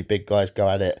the three big guys go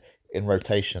at it in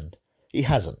rotation. He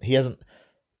hasn't.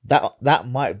 That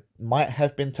might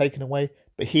have been taken away,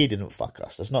 but he didn't fuck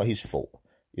us. That's not his fault.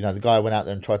 The guy went out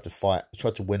there and tried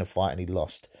to win a fight, and he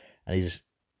lost. And he's,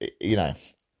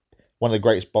 one of the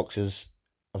greatest boxers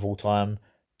of all time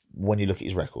when you look at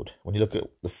his record. When you look at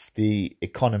the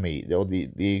economy, or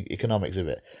the economics of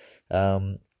it.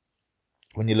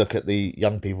 When you look at the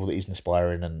young people that he's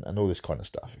inspiring and all this kind of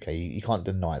stuff, okay, you can't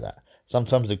deny that.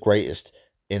 Sometimes the greatest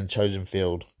in a chosen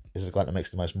field is the guy that makes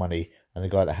the most money and the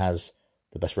guy that has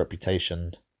the best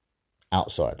reputation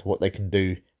outside. What they can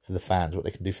do for the fans, what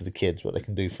they can do for the kids, what they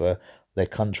can do for their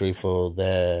country, for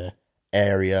their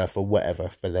area, for whatever,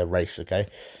 for their race, okay?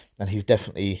 And he's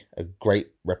definitely a great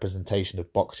representation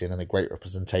of boxing and a great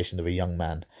representation of a young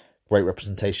man, great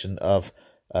representation of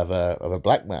a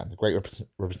black man, a great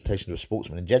representation of a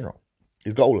sportsman in general.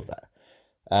 He's got all of that.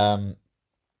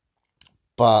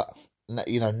 But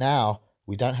now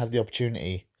we don't have the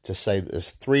opportunity to say that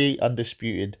there's three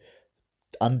undisputed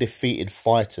undefeated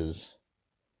fighters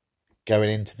going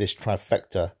into this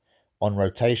trifecta on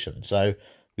rotation. So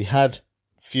we had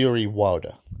Fury,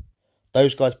 Wilder.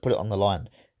 Those guys put it on the line.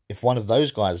 If one of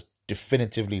those guys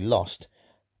definitively lost,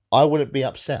 I wouldn't be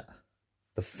upset.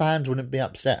 The fans wouldn't be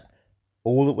upset.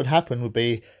 All that would happen would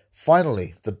be,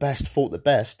 finally, the best fought the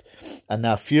best, and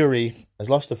now Fury has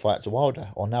lost a fight to Wilder,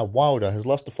 or now Wilder has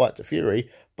lost a fight to Fury,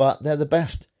 but they're the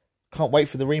best. Can't wait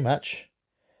for the rematch.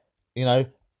 You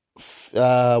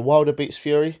know, Wilder beats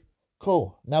Fury.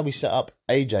 Cool. Now we set up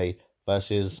AJ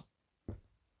versus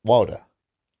Wilder.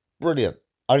 Brilliant.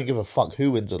 I don't give a fuck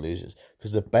who wins or loses,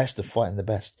 because the best are fighting the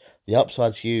best. The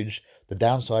upside's huge. The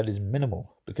downside is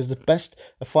minimal, because the best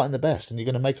are fighting the best, and you're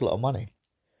going to make a lot of money.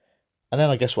 And then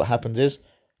I guess what happens is,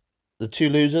 the two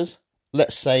losers,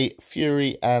 let's say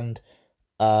Fury and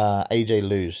AJ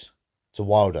lose to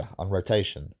Wilder on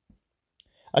rotation.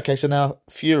 Okay, so now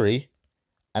Fury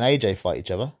and AJ fight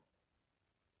each other.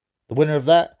 The winner of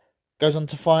that goes on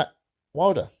to fight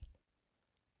Wilder.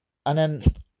 And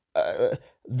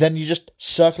then you just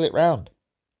circle it round.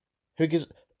 Who gives?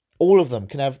 All of them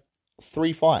can have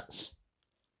 3 fights.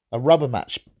 A rubber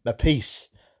match, a piece.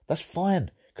 That's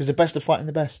fine, because the best are fighting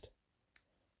the best.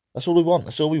 That's all we want.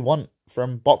 That's all we want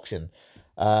from boxing.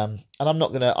 And I'm not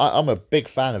going to... I'm a big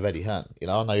fan of Eddie Hearn. You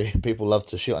know, I know people love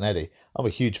to shit on Eddie. I'm a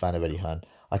huge fan of Eddie Hearn.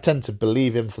 I tend to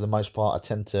believe him for the most part. I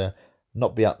tend to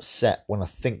not be upset when I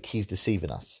think he's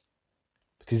deceiving us.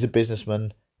 Because he's a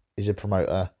businessman. He's a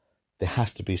promoter. There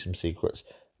has to be some secrets.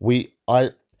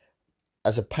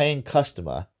 As a paying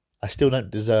customer, I still don't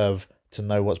deserve to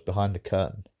know what's behind the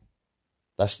curtain.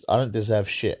 I don't deserve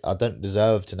shit. I don't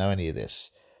deserve to know any of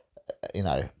this. You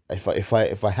know, if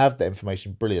I have that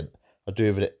information, brilliant. I'll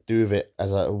do with it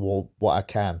as what I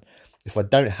can. If I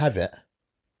don't have it,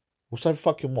 well, so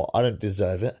fucking what? I don't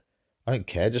deserve it. I don't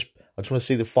care. I just want to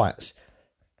see the fights.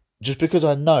 Just because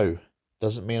I know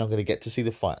doesn't mean I'm going to get to see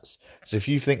the fights. So if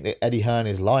you think that Eddie Hearn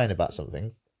is lying about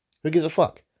something, who gives a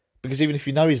fuck? Because even if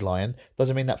you know he's lying,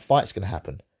 doesn't mean that fight's going to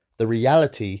happen. The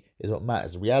reality is what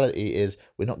matters. The reality is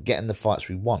we're not getting the fights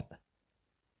we want.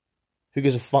 Who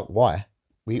gives a fuck why?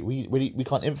 We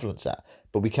can't influence that.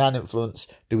 But we can influence,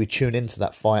 do we tune into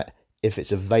that fight if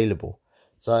it's available?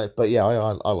 So, but yeah,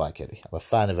 I like Eddie. I'm a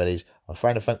fan of Eddie's. I'm a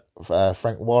fan of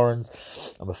Frank Warren's.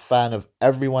 I'm a fan of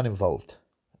everyone involved.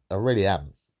 I really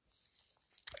am.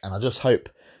 And I just hope...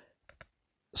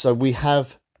 So we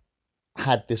have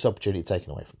had this opportunity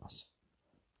taken away from us.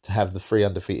 To have the 3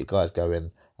 undefeated guys go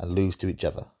in and lose to each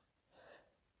other.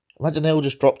 Imagine they all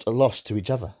just dropped a loss to each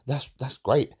other. That's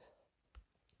great.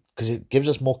 Because it gives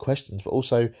us more questions, but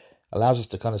also allows us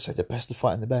to kind of say the best are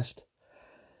fighting the best.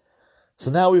 So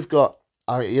now we've got...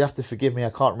 you have to forgive me, I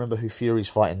can't remember who Fury's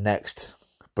fighting next.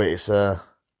 But it's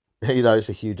it's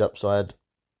a huge upside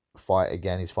fight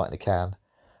again. He's fighting a can.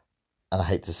 And I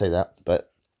hate to say that,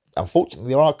 but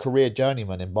unfortunately there are career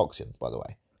journeymen in boxing, by the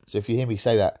way. So if you hear me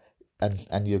say that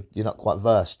and you're not quite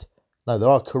versed, no, there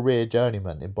are career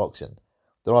journeymen in boxing.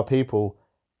 There are people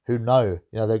who know,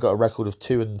 they've got a record of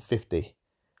 2-50. They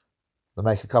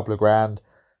make a couple of grand,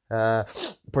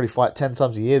 probably fight 10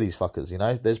 times a year, these fuckers,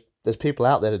 There's people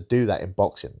out there that do that in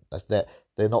boxing.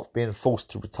 They're not being forced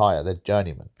to retire. They're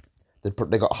journeymen. They've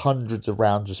got hundreds of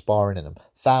rounds of sparring in them.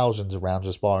 Thousands of rounds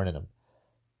of sparring in them.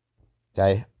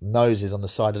 Okay? Noses on the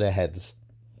side of their heads.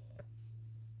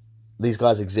 These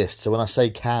guys exist. So when I say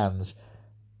cans,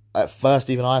 at first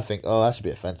even I think, oh, that's a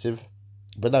bit offensive.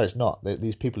 But no, it's not.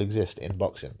 These people exist in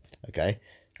boxing. Okay?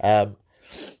 So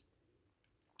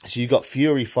you got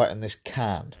Fury fighting this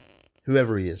can.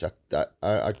 Whoever he is. I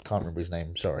can't remember his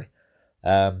name. Sorry.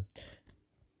 And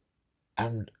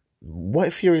what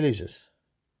if Fury loses?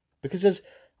 Because there's,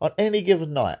 on any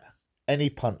given night, any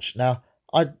punch. Now,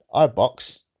 I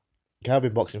box. Okay, I've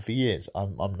been boxing for years.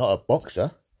 I'm not a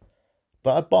boxer,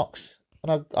 but I box.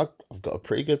 And I've got a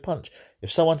pretty good punch.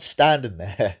 If someone's standing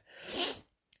there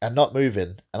and not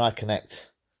moving and I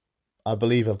connect, I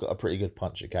believe I've got a pretty good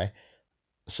punch, okay?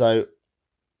 So,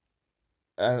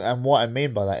 and what I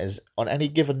mean by that is, on any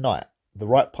given night, the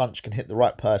right punch can hit the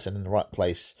right person in the right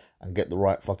place and get the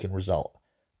right fucking result.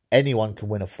 Anyone can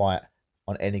win a fight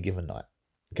on any given night,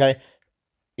 okay?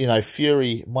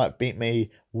 Fury might beat me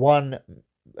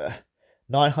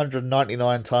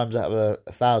 999 times out of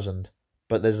 1,000,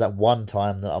 but there's that one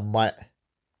time that I might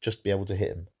just be able to hit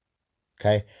him,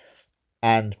 okay?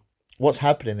 And what's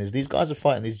happening is these guys are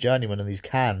fighting these journeymen and these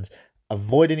cans,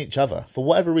 avoiding each other for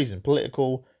whatever reason,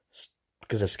 political,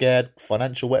 because they're scared,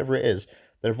 financial, whatever it is.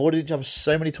 They're avoiding each other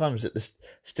so many times that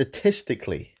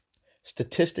statistically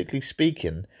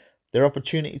speaking, their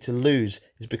opportunity to lose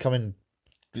is becoming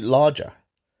larger.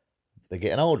 They're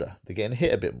getting older. They're getting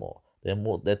hit a bit more.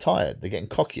 they're tired, they're getting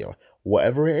cockier,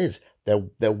 whatever it is.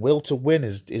 Their will to win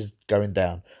is going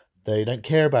down. They don't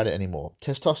care about it anymore.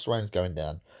 Testosterone's going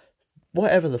down.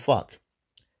 Whatever the fuck,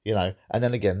 And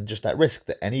then again, just that risk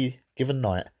that any given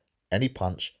night, any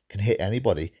punch can hit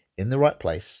anybody in the right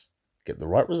place, get the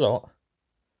right result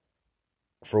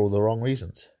for all the wrong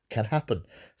reasons. Can happen.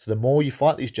 So the more you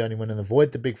fight these journeymen and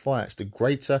avoid the big fights, the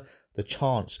greater the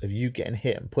chance of you getting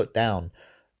hit and put down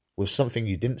with something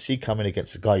you didn't see coming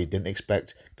against a guy you didn't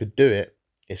expect could do it.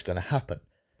 It's going to happen.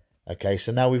 Okay,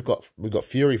 so now we've got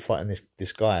Fury fighting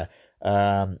this guy,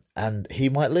 and he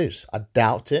might lose. I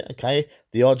doubt it. Okay,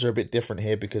 the odds are a bit different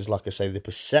here because, like I say, the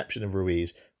perception of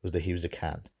Ruiz was that he was a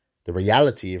can. The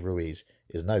reality of Ruiz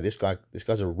is no. This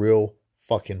guy's a real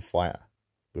fucking fighter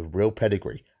with real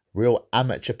pedigree, real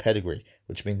amateur pedigree,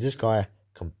 which means this guy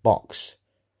can box.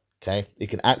 Okay, he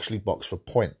can actually box for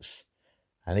points,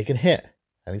 and he can hit,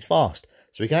 and he's fast.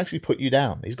 So he can actually put you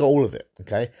down. He's got all of it,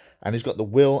 okay? And he's got the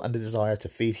will and the desire to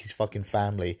feed his fucking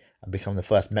family and become the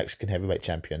first Mexican heavyweight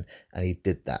champion. And he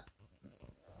did that.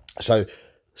 So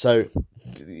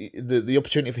the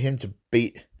opportunity for him to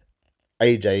beat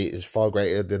AJ is far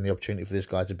greater than the opportunity for this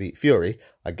guy to beat Fury.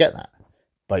 I get that.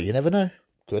 But you never know.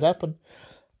 Could happen.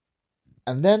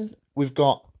 And then we've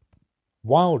got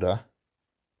Wilder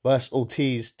versus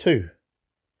Ortiz 2.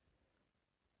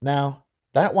 Now,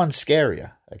 that one's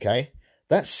scarier, okay?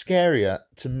 That's scarier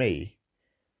to me.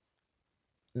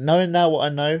 Knowing now what I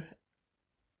know,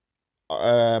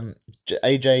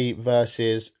 AJ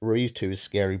versus Ruiz 2 is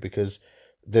scary because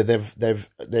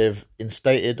they've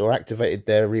instated or activated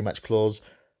their rematch clause.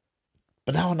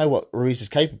 But now I know what Ruiz is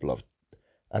capable of.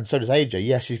 And so does AJ.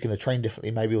 Yes, he's going to train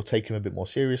differently. Maybe he'll take him a bit more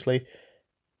seriously.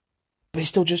 But he's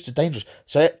still just as dangerous.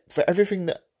 So for everything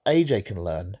that AJ can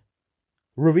learn,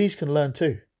 Ruiz can learn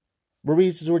too.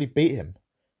 Ruiz has already beat him.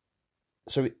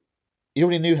 So he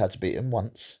already knew how to beat him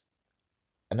once.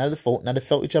 And now they fought. Now they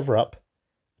felt each other up.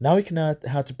 Now he can know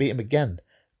how to beat him again.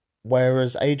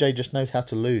 Whereas AJ just knows how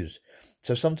to lose.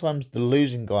 So sometimes the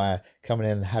losing guy coming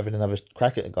in and having another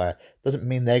crack at a guy doesn't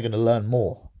mean they're going to learn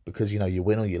more. Because, you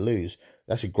win or you lose.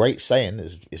 That's a great saying.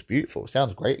 It's beautiful. It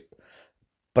sounds great.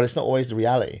 But it's not always the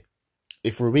reality.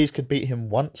 If Ruiz could beat him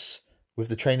once with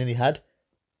the training he had,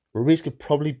 Ruiz could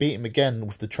probably beat him again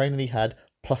with the training he had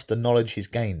plus the knowledge he's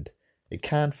gained. It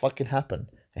can fucking happen.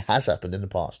 It has happened in the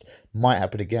past. Might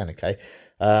happen again, okay?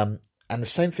 And the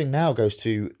same thing now goes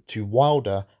to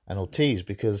Wilder and Ortiz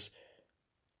because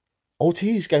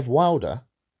Ortiz gave Wilder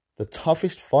the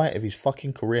toughest fight of his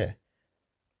fucking career.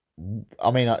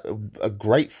 I mean, a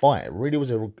great fight. It really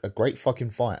was a great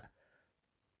fucking fight.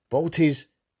 But Ortiz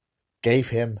gave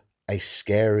him a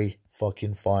scary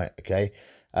fucking fight, okay?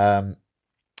 And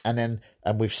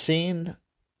we've seen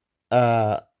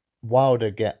Wilder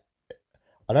get...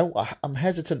 I'm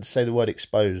hesitant to say the word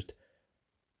exposed,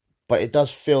 but it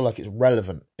does feel like it's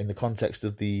relevant in the context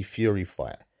of the Fury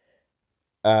fight.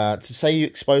 To say you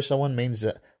expose someone means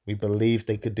that we believe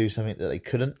they could do something that they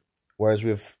couldn't, whereas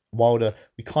with Wilder,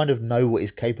 we kind of know what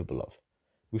he's capable of.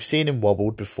 We've seen him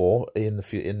wobbled before in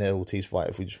the Ortiz fight,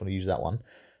 if we just want to use that one.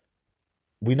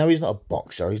 We know he's not a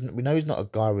boxer. We know he's not a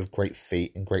guy with great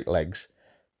feet and great legs,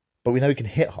 but we know he can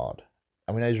hit hard,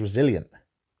 and we know he's resilient. We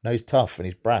know he's tough, and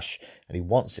he's brash, and he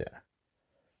wants it.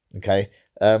 Okay?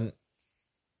 But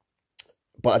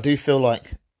I do feel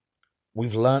like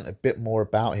we've learnt a bit more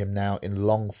about him now in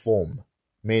long form,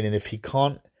 meaning if he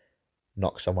can't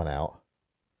knock someone out,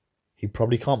 he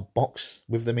probably can't box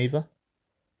with them either.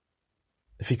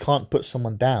 If he can't put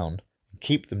someone down,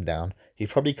 keep them down, he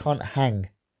probably can't hang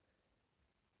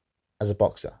as a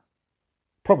boxer.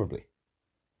 Probably.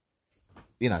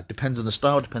 Depends on the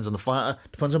style, depends on the fighter,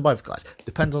 depends on both guys.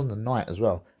 Depends on the night as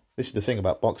well. This is the thing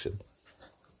about boxing.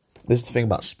 This is the thing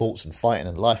about sports and fighting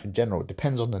and life in general. It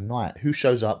depends on the night. Who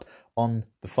shows up on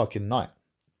the fucking night?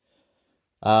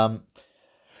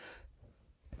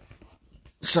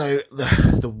 So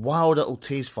the Wilder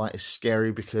Ortiz fight is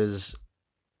scary because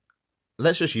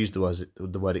let's just use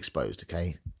the word exposed,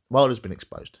 okay? Wilder's been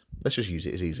exposed. Let's just use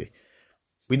it as easy.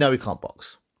 We know he can't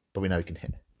box, but we know he can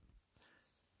hit.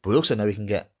 But we also know he can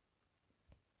get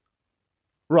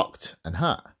rocked and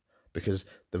hurt because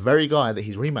the very guy that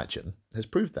he's rematching has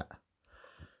proved that.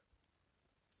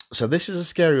 So this is a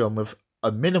scary one with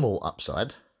a minimal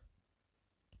upside,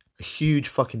 a huge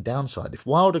fucking downside. If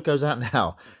Wilder goes out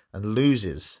now and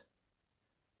loses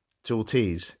to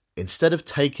Ortiz, instead of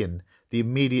taking the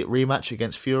immediate rematch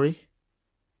against Fury,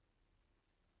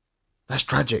 that's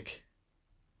tragic.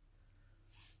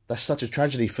 That's such a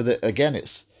tragedy for again,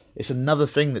 it's another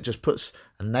thing that just puts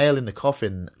a nail in the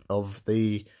coffin of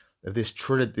this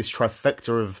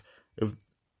trifecta of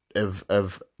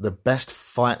of the best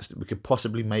fights that we could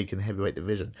possibly make in the heavyweight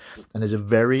division. And there's a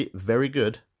very, very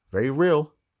good, very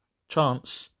real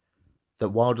chance that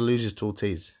Wilder loses to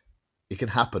Ortiz. It can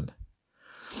happen.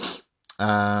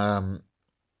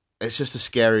 It's just a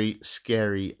scary,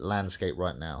 scary landscape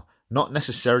right now. Not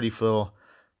necessarily for...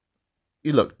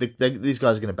 You look, these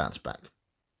guys are going to bounce back.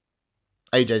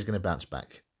 AJ's going to bounce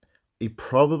back. He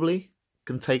probably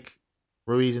can take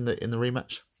Ruiz in the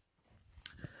rematch.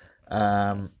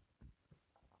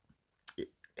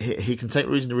 He can take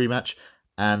Ruiz in the rematch,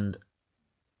 and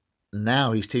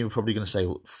now his team are probably going to say,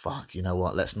 well, "Fuck, you know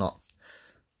what? Let's not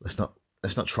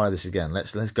try this again.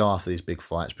 Let's go after these big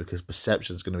fights because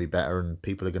perception's going to be better, and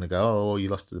people are going to go, oh, you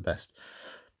lost to the best."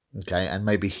 Okay, and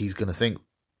maybe he's going to think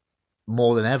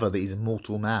more than ever that he's a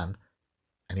mortal man,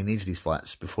 and he needs these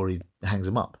fights before he hangs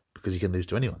them up because he can lose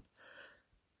to anyone.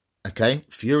 Okay,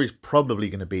 Fury's probably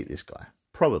going to beat this guy.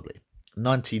 Probably.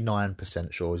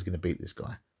 99% sure he's going to beat this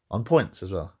guy. On points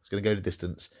as well. He's going to go the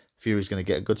distance. Fury's going to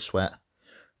get a good sweat.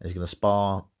 And he's going to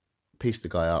spar, piece the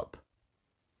guy up.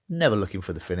 Never looking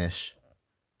for the finish.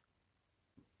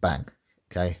 Bang.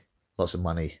 Okay, lots of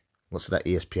money. Lots of that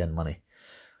ESPN money.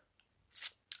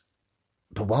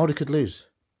 But Wilder could lose.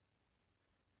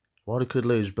 Wilder could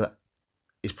lose, but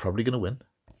he's probably going to win.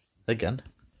 Again.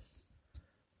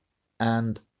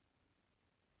 And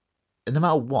no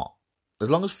matter what, as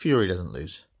long as Fury doesn't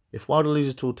lose, if Wilder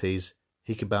loses to Ortiz,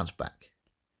 he can bounce back.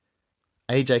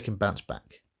 AJ can bounce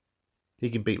back.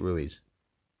 He can beat Ruiz.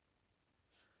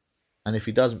 And if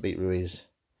he doesn't beat Ruiz,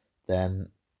 then,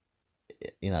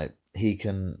 you know, he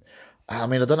can... I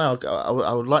mean, I don't know.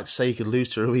 I would like to say he could lose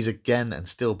to Ruiz again and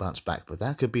still bounce back, but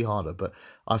that could be harder. But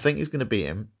I think he's going to beat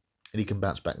him and he can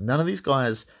bounce back. None of these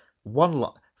guys...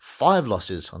 5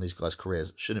 losses on these guys'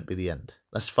 careers shouldn't be the end.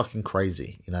 That's fucking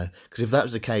crazy, you know? Because if that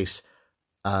was the case,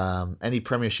 any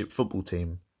Premiership football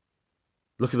team,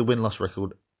 look at the win-loss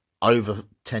record over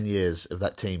 10 years of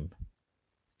that team.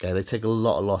 Okay, they take a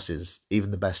lot of losses.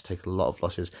 Even the best take a lot of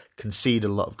losses, concede a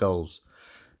lot of goals.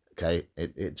 Okay,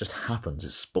 it just happens.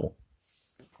 It's sport.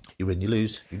 You win, you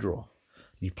lose, you draw.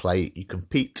 You play, you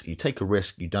compete, you take a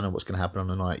risk, you don't know what's going to happen on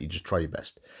the night, you just try your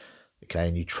best. Okay,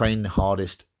 and you train the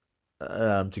hardest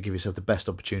to give yourself the best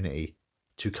opportunity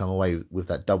to come away with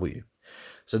that W.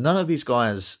 So none of these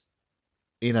guys,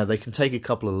 you know, they can take a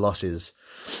couple of losses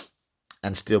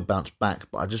and still bounce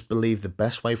back, but I just believe the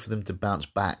best way for them to bounce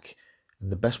back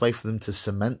and the best way for them to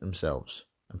cement themselves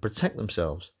and protect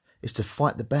themselves is to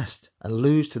fight the best and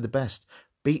lose to the best,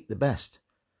 beat the best,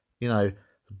 you know,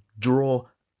 draw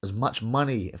as much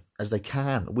money as they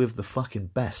can with the fucking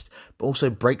best, but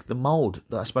also break the mold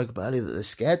that I spoke about earlier that they're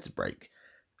scared to break.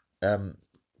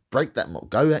 Break that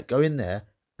mold. Go in there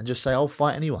and just say, I'll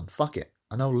fight anyone. Fuck it.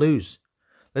 And I'll lose.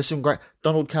 There's some great...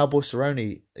 Donald Cowboy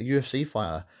Cerrone, a UFC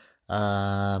fighter.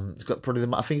 He's got probably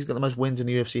I think he's got the most wins in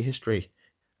the UFC history.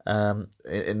 In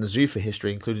the Zuffa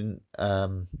history, including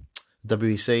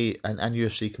WEC and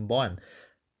UFC combined.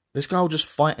 This guy will just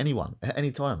fight anyone at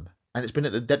any time. And it's been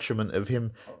at the detriment of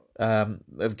him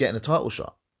of getting a title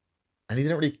shot. And he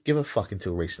didn't really give a fuck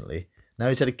until recently. Now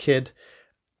he's had a kid,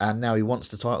 and now he wants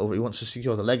the title. He wants to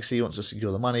secure the legacy, he wants to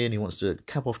secure the money, and he wants to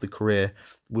cap off the career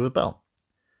with a belt.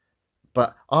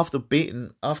 But after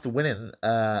winning,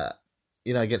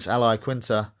 you know, against Ally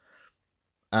Quinta,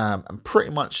 and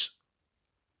pretty much,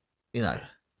 you know,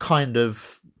 kind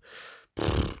of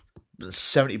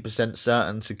 70%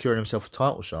 certain securing himself a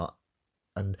title shot,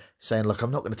 and saying, look,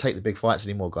 I'm not going to take the big fights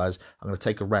anymore, guys. I'm going to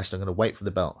take a rest. I'm going to wait for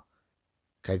the belt.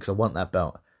 Okay, because I want that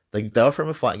belt. They offer him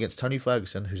a fight against Tony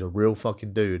Ferguson, who's a real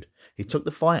fucking dude. He took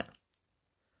the fight.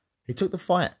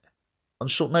 On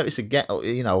short notice to get,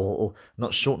 you know, or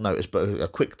not short notice, but a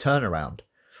quick turnaround.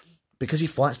 Because he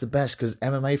fights the best, because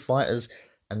MMA fighters,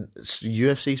 and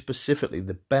UFC specifically,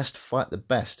 the best fight the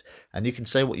best. And you can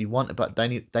say what you want about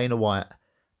Dana White,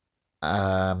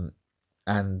 and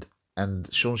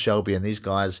Sean Shelby and these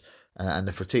guys, and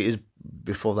the Fertittas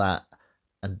before that,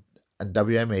 and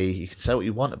WME, you can say what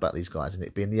you want about these guys, and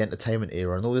it being the entertainment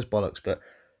era and all this bollocks, but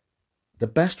the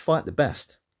best fight the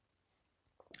best.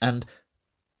 And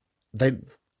that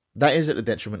is at the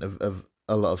detriment of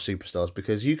a lot of superstars,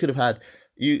 because you could have had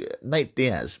Nate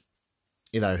Diaz,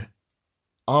 you know,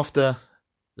 after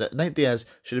Nate Diaz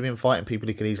should have been fighting people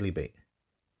he could easily beat,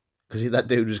 because that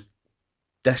dude was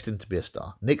destined to be a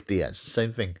star. Nick Diaz,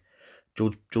 same thing.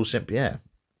 George St. Pierre,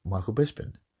 Michael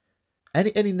Bisping,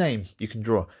 any name you can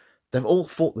draw. They've all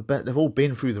fought the best. They've all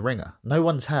been through the ringer. No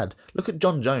one's had. Look at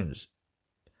John Jones,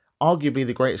 arguably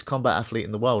the greatest combat athlete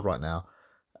in the world right now,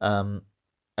 and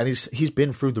he's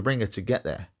been through the ringer to get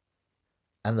there.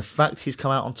 And the fact he's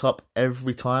come out on top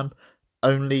every time,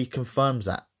 only confirms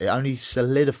that. It only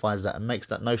solidifies that and makes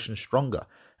that notion stronger.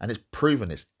 And it's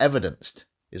proven, it's evidenced,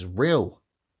 it's real.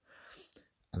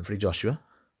 Anthony Joshua,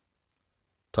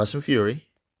 Tyson Fury,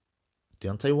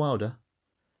 Deontay Wilder,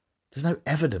 there's no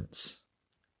evidence.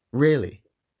 Really.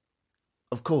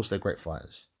 Of course they're great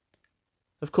fighters.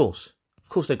 Of course. Of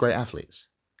course they're great athletes.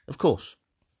 Of course.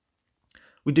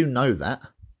 We do know that.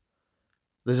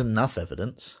 There's enough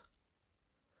evidence.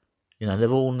 You know,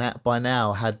 they've all by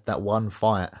now had that one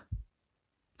fight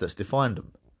that's defined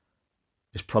them.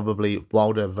 It's probably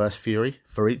Wilder versus Fury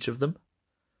for each of them.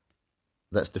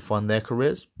 That's defined their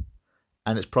careers.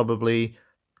 And it's probably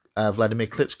Vladimir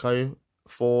Klitschko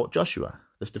for Joshua.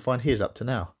 That's defined his up to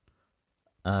now.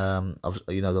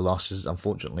 You know, the losses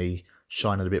unfortunately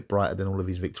shining a bit brighter than all of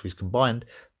his victories combined,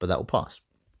 but that will pass.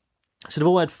 So they've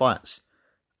all had fights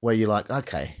where you're like,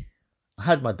 okay, I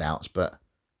had my doubts, but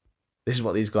this is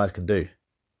what these guys can do.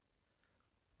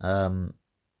 And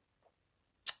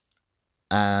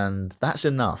that's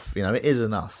enough. You know, it is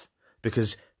enough.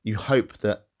 Because you hope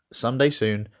that someday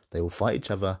soon they will fight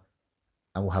each other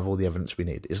and we'll have all the evidence we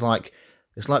need. It's like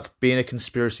being a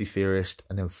conspiracy theorist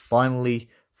and then finally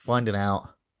finding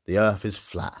out the earth is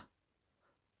flat.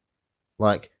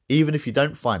 Like, even if you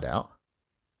don't find out,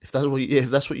 if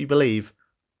that's what you believe,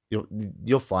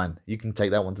 you're fine. You can take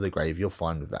that one to the grave. You're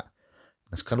fine with that.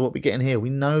 That's kind of what we're getting here. We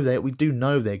do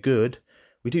know they're good.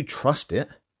 We do trust it,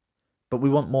 but we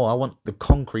want more. I want the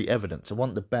concrete evidence. I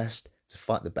want the best to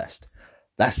fight the best.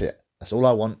 That's it. That's all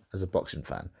I want as a boxing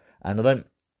fan. And I don't,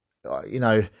 you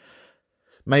know,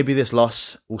 maybe this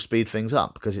loss will speed things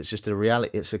up because it's just a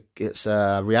reality. It's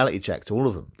a reality check to all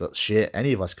of them that shit,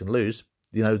 any of us can lose.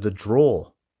 You know, the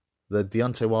draw, the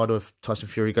Deontay Wilder of Tyson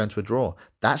Fury going to a draw.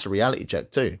 That's a reality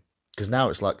check too, because now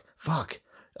it's like, fuck.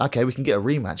 Okay, we can get a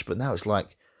rematch, but now it's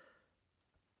like,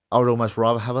 I would almost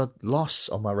rather have a loss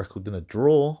on my record than a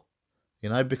draw, you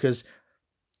know, because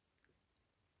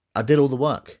I did all the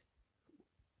work,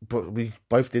 but we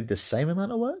both did the same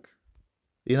amount of work,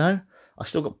 you know. I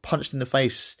still got punched in the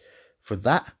face for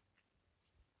that.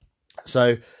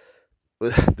 So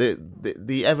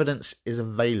the evidence is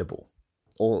available,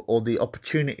 or the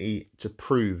opportunity to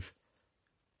prove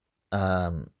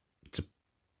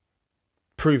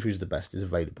who's the best is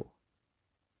available.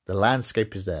 The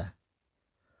landscape is there.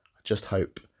 I just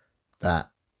hope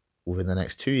that within the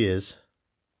next 2 years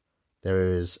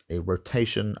there is a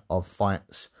rotation of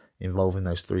fights involving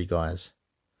those three guys,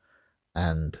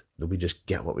 and that we just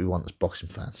get what we want as boxing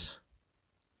fans.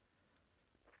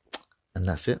 And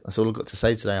that's it. That's all I've got to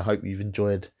say today. I hope you've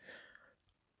enjoyed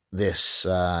this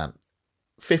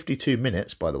 52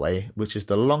 minutes, by the way, which is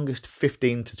the longest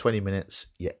 15 to 20 minutes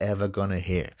you're ever going to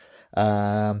hear.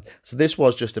 So this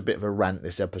was just a bit of a rant,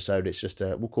 this episode. It's just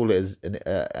we'll call it as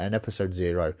an episode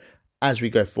 0. As we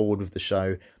go forward with the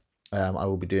show, I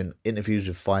will be doing interviews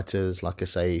with fighters, like I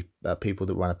say, people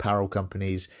that run apparel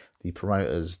companies, the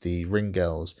promoters, the ring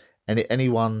girls,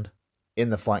 anyone in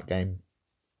the fight game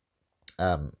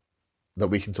that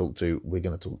we can talk to, we're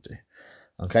going to talk to.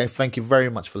 Okay, thank you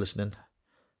very much for listening.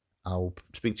 I'll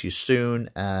speak to you soon,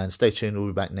 and stay tuned. We'll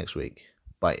be back next week.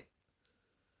 Bye.